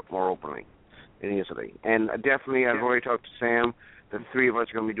talk more openly and easily. And definitely, I've already talked to Sam. The three of us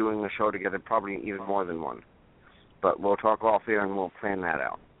are going to be doing a show together, probably even more than one. But we'll talk off here, and we'll plan that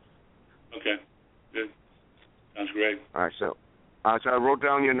out. Okay. Good. Sounds great. All right. So I wrote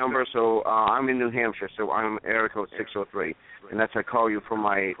down your number. So I'm in New Hampshire, so I'm area code 603, and that's I call you from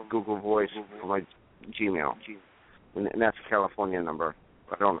my Google Voice, from my Gmail, and that's a California number.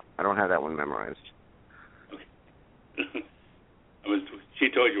 I don't have that one memorized. Okay. She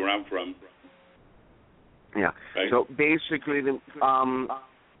told you where I'm from. Yeah. Right. So basically, one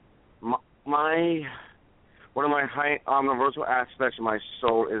of my high universal aspects of my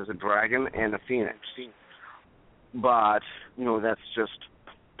soul is a dragon and a phoenix. But that's just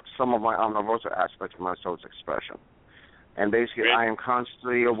some of my universal aspects of my soul's expression. And basically, I am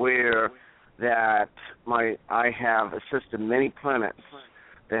constantly aware that I have assisted many planets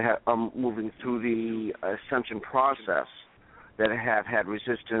that are moving through the ascension process that have had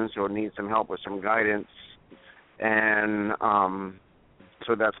resistance or need some help with some guidance. And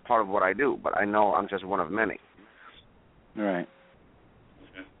so that's part of what I do. But I know I'm just one of many. Right.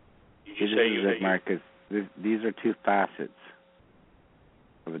 Okay. Did you say Marcus, these are two facets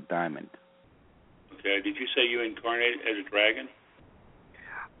of a diamond. Okay. Did you say you incarnated as a dragon?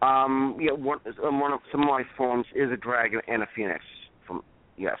 Yeah. One of some of my forms is a dragon and a phoenix.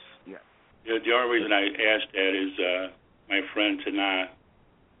 Yes. Yeah. The only reason I asked that is my friend Tana,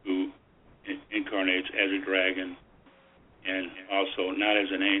 who incarnates as a dragon, and also not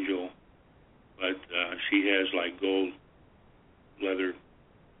as an angel, but she has like gold leather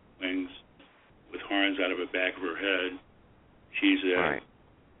wings with horns out of the back of her head. She's a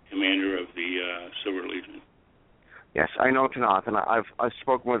commander of the Silver Legion. Yes, I know Tana, and I've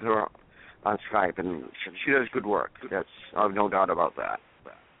spoken with her on Skype, and she does good work. I have no doubt about that.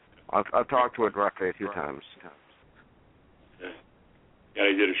 I've talked to her directly a few times. Okay. Yeah,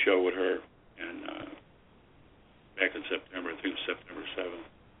 I did a show with her, and back in September, I think it was September 7th.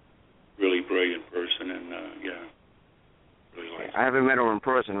 Really brilliant person, and really nice. I haven't met her in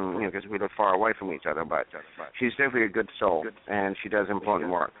person, because we live far away from each other, but she's definitely a good soul, and she does important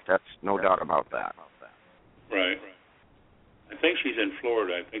work. That's no doubt about that. Right. I think she's in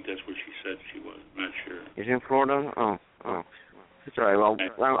Florida. I think that's where she said she was. I'm not sure. Is she in Florida? Oh. It's all right. Well,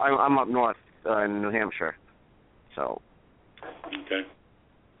 I'm up north in New Hampshire, so. Okay.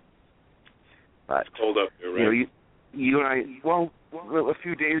 But it's cold up there, right? You and I. Well, a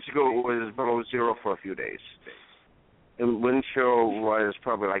few days ago it was below zero for a few days. And wind chill was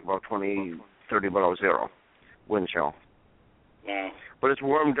probably like about 20, 30 below zero. Wind chill. Wow. But it's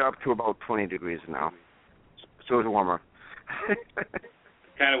warmed up to about 20 degrees now, so it's warmer.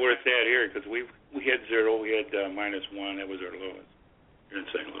 Kind of where it's at here, because we had zero, we had -1. That was our lowest here in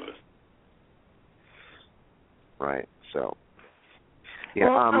St. Louis. Right. So. Yeah.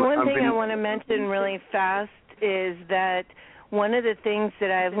 Well, one thing I want to mention really fast is that one of the things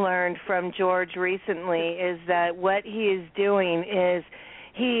that I've learned from George recently is that what he is doing is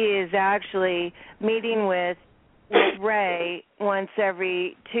he is actually meeting with Ray once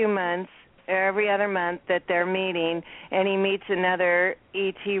every 2 months, every other month that they're meeting, and he meets another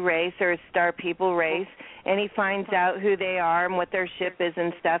ET race or Star People race, and he finds out who they are and what their ship is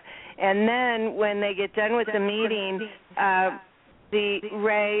and stuff. And then when they get done with the meeting,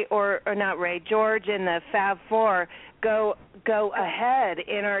 George and the Fab Four go ahead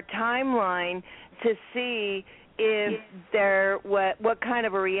in our timeline to see if what kind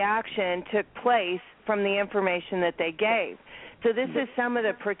of a reaction took place from the information that they gave. So this is some of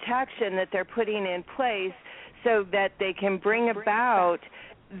the protection that they're putting in place so that they can bring about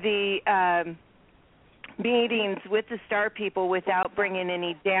the meetings with the Star People without bringing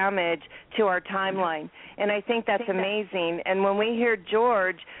any damage to our timeline. And I think that's amazing. And when we hear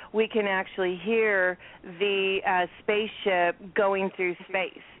George, we can actually hear the spaceship going through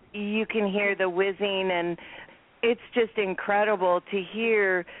space. You can hear the whizzing, and it's just incredible to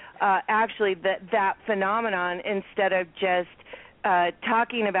hear actually that phenomenon instead of just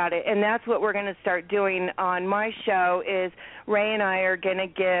talking about it, and that's what we're going to start doing on my show. Is Ray and I are going to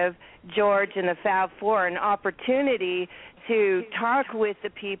give George and the Fab Four an opportunity to talk with the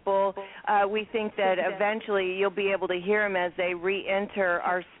people. We think that eventually you'll be able to hear them as they re-enter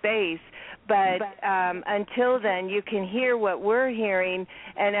our space. But until then, you can hear what we're hearing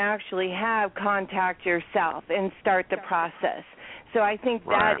and actually have contact yourself and start the process. So I think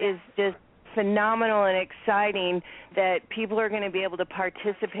that is just phenomenal and exciting that people are going to be able to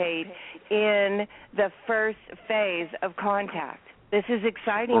participate in the first phase of contact. This is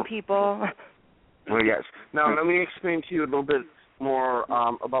exciting, people. Well, yes. Now, let me explain to you a little bit more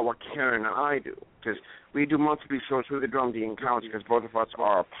about what Karen and I do, because we do monthly shows with the Drum D Encounters, because both of us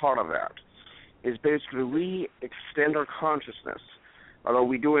are a part of that. Is basically we extend our consciousness, although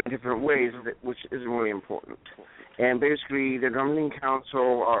we do it in different ways, which is really important. And basically, the Drum D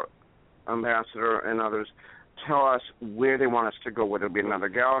Council, our ambassador, and others tell us where they want us to go, whether it be another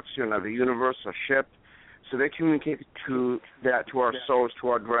galaxy, another universe, a ship. So they communicate to our souls, to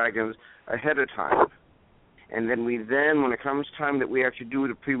our dragons, ahead of time. And then when it comes time that we actually do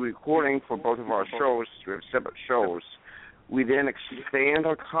the pre-recording for both of our shows, we have separate shows, we then expand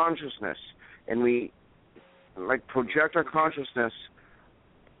our consciousness and we project our consciousness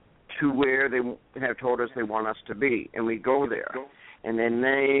to where they have told us they want us to be, and we go there. And then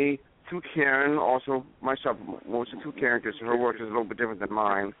they, through Karen, also myself, mostly through Karen, because her work is a little bit different than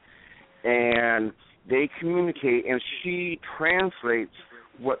mine, and they communicate, and she translates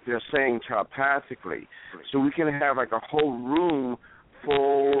what they're saying telepathically. So we can have a whole room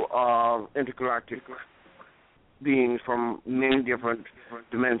full of intergalactic beings from many different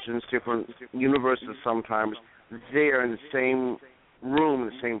dimensions, different universes sometimes, there in the same room, in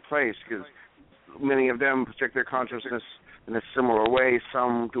the same place, because many of them project their consciousness in a similar way.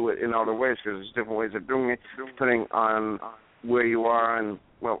 Some do it in other ways, because there's different ways of doing it, depending on where you are. And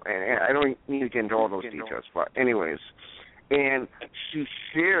I don't need to get into all those details, but anyways. And she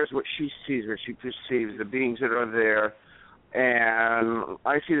shares what she sees, what she perceives, the beings that are there. And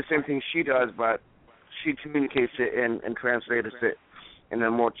I see the same thing she does, but she communicates it and translates it in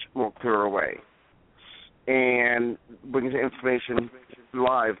a much more clearer way, and brings the information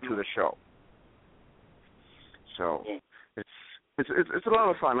live to the show. So it's a lot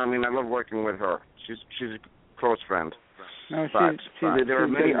of fun. I mean, I love working with her. She's a close friend. No, there are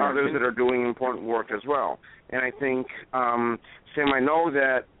many others that are doing important work as well. And I think, Sam, I know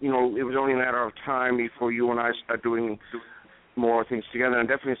that it was only a matter of time before you and I start doing more things together, and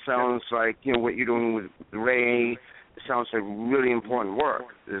it definitely sounds like what you're doing with Ray sounds like really important work.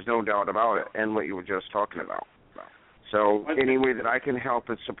 There's no doubt about it, and what you were just talking about. So any way that I can help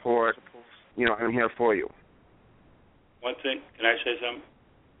and support, I'm here for you. One thing, can I say something?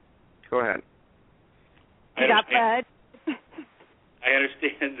 Go ahead. I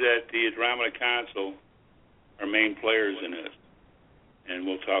understand that the Andromeda Council are main players in this, and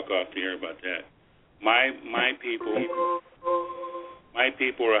we'll talk off the air about that. My people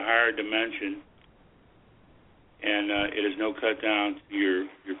are a higher dimension, and it is no cut down to your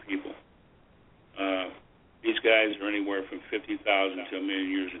people. These guys are anywhere from 50,000 to 1 million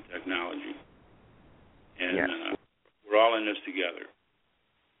years in technology, and we're all in this together.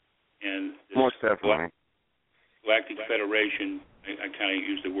 And this most definitely. Galactic Federation, I kind of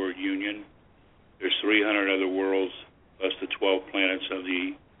use the word union. There's 300 other worlds plus the 12 planets of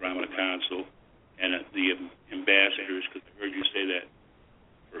the Andromeda Council. And the ambassadors, because I heard you say that,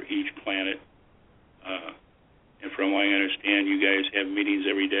 for each planet. And from what I understand, you guys have meetings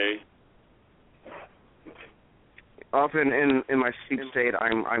every day? Often in my sleep state,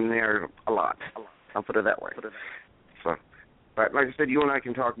 I'm there a lot. I'll put it that way. So, but like I said, you and I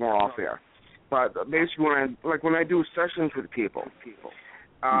can talk more off air. But basically, when I do sessions with people,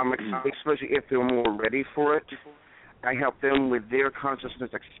 especially if they're more ready for it, I help them with their consciousness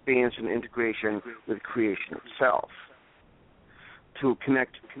expansion, integration with creation itself, to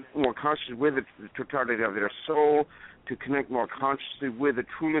connect more consciously with the totality of their soul, to connect more consciously with the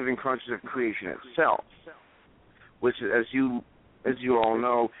true living consciousness of creation itself, which, as you all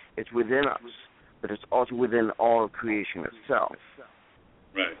know, it's within us, but it's also within all of creation itself.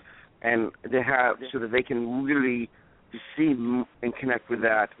 Right. And they have, so that they can really see and connect with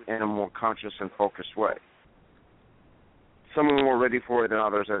that in a more conscious and focused way. Some are more ready for it than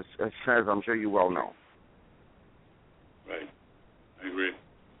others, as I'm sure you well know. Right. I agree.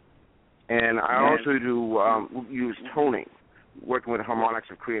 And I also do use toning, working with the harmonics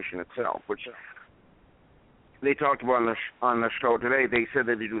of creation itself, which they talked about on the show today. They said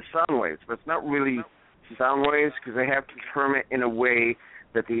that they do sound waves, but it's not really sound waves, because they have to term it in a way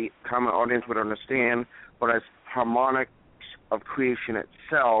that the common audience would understand, but as harmonics of creation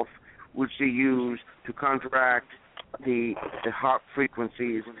itself, which they use to counteract the HARP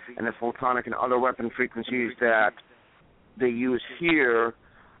frequencies and the photonic and other weapon frequencies that they use here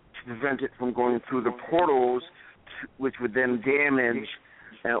to prevent it from going through the portals, which would then damage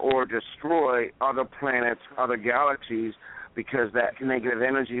or destroy other planets, other galaxies, because that negative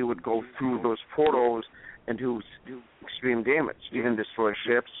energy would go through those portals and do extreme damage, even destroy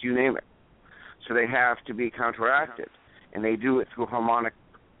ships, you name it. So they have to be counteracted, and they do it through harmonic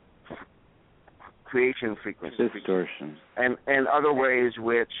creation frequencies. Distortion. And other ways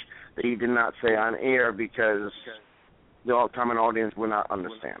which they did not say on air because the common audience will not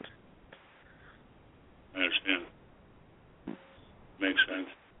understand. I understand. Makes sense.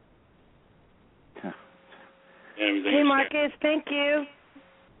 Hey, Marcus, thank you.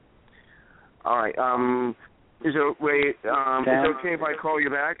 All right. Is it okay if I call you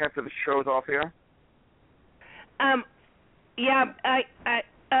back after the show's off here? Yeah.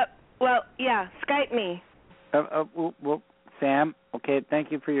 Yeah. Skype me. Well, Sam. Okay.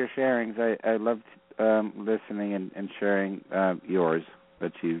 Thank you for your sharings. I loved listening and sharing yours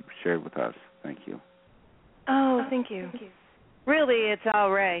that you shared with us. Thank you. Oh, thank you. Really, it's all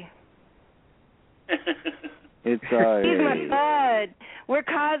Ray. It's he's my bud. We're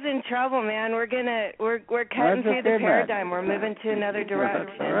causing trouble, man. We're cutting through the paradigm. We're moving to another direction.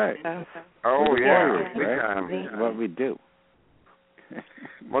 That's all right. Oh yeah, big time. This is what we do.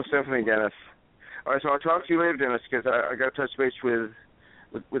 Most definitely, Dennis. All right, so I'll talk to you later, Dennis, because I got to touch base with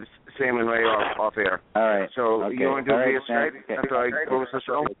Sam and Ray off air. All right. So okay. you want to do it via Skype after I close the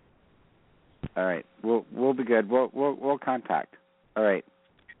show? All right. We'll be good. We'll contact. All right.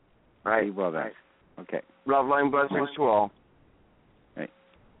 All right. Be well then. Okay. Love, light, and blessings to all. Right.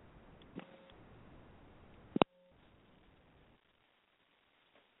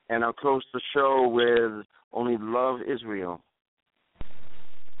 And I'll close the show with Only Love Is Real.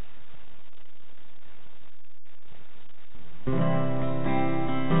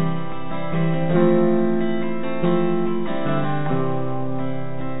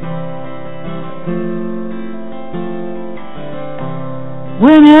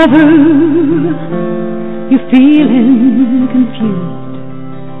 Whenever you're feeling confused,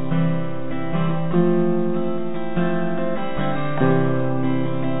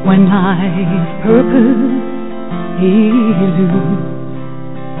 when life's purpose is eludes,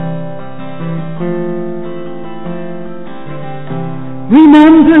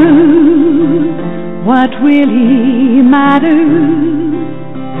 remember what really matters.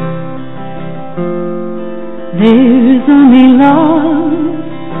 There's only love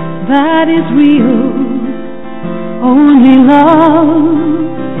that is real, only love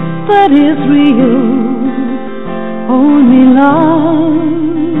that is real, only love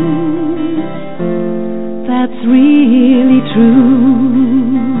that's really true.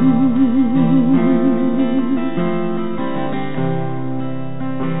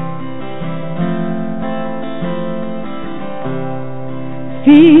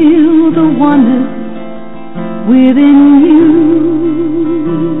 Feel the oneness within you.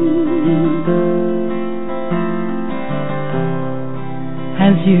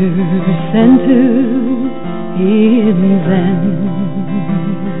 As you're centered in Zen,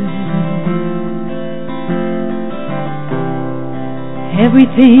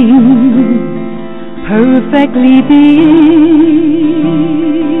 everything perfectly being.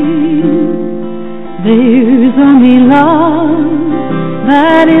 There's only love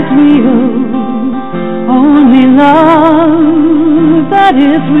that is real, only love that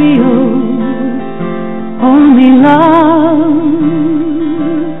is real, only love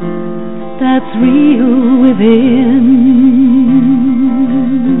that's real within.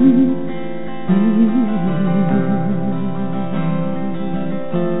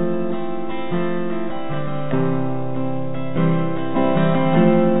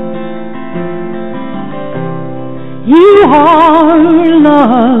 You are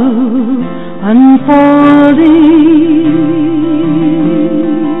love unfolding.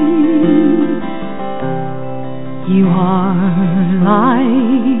 You are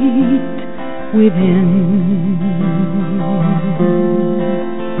light within.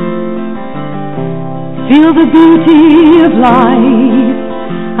 Feel the beauty of life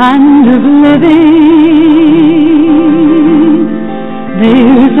and of living.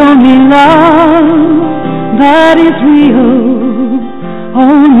 There's only love that is real,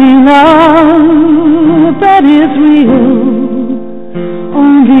 only love that is real,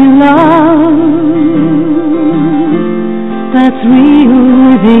 only love that's real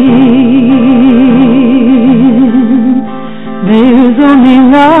within. There's only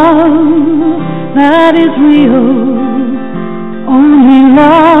love that is real,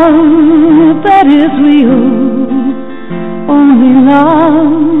 that is real, only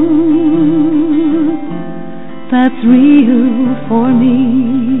love that's real for me.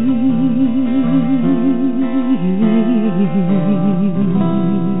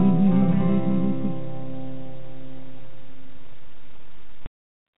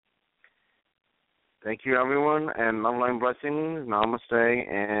 Thank you, everyone, and love, light, and blessings.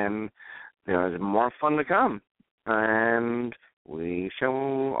 Namaste, and there's more fun to come. And we shall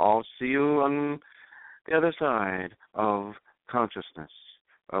all see you on the other side of consciousness,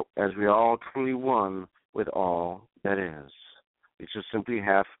 as we all truly one with all that is. We just simply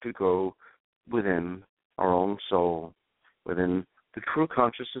have to go within our own soul, within the true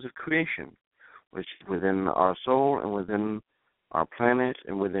consciousness of creation, which within our soul and within our planet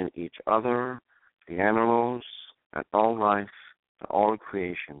and within each other, the animals, and all life, and all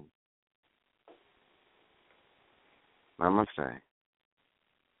creation. Namaste.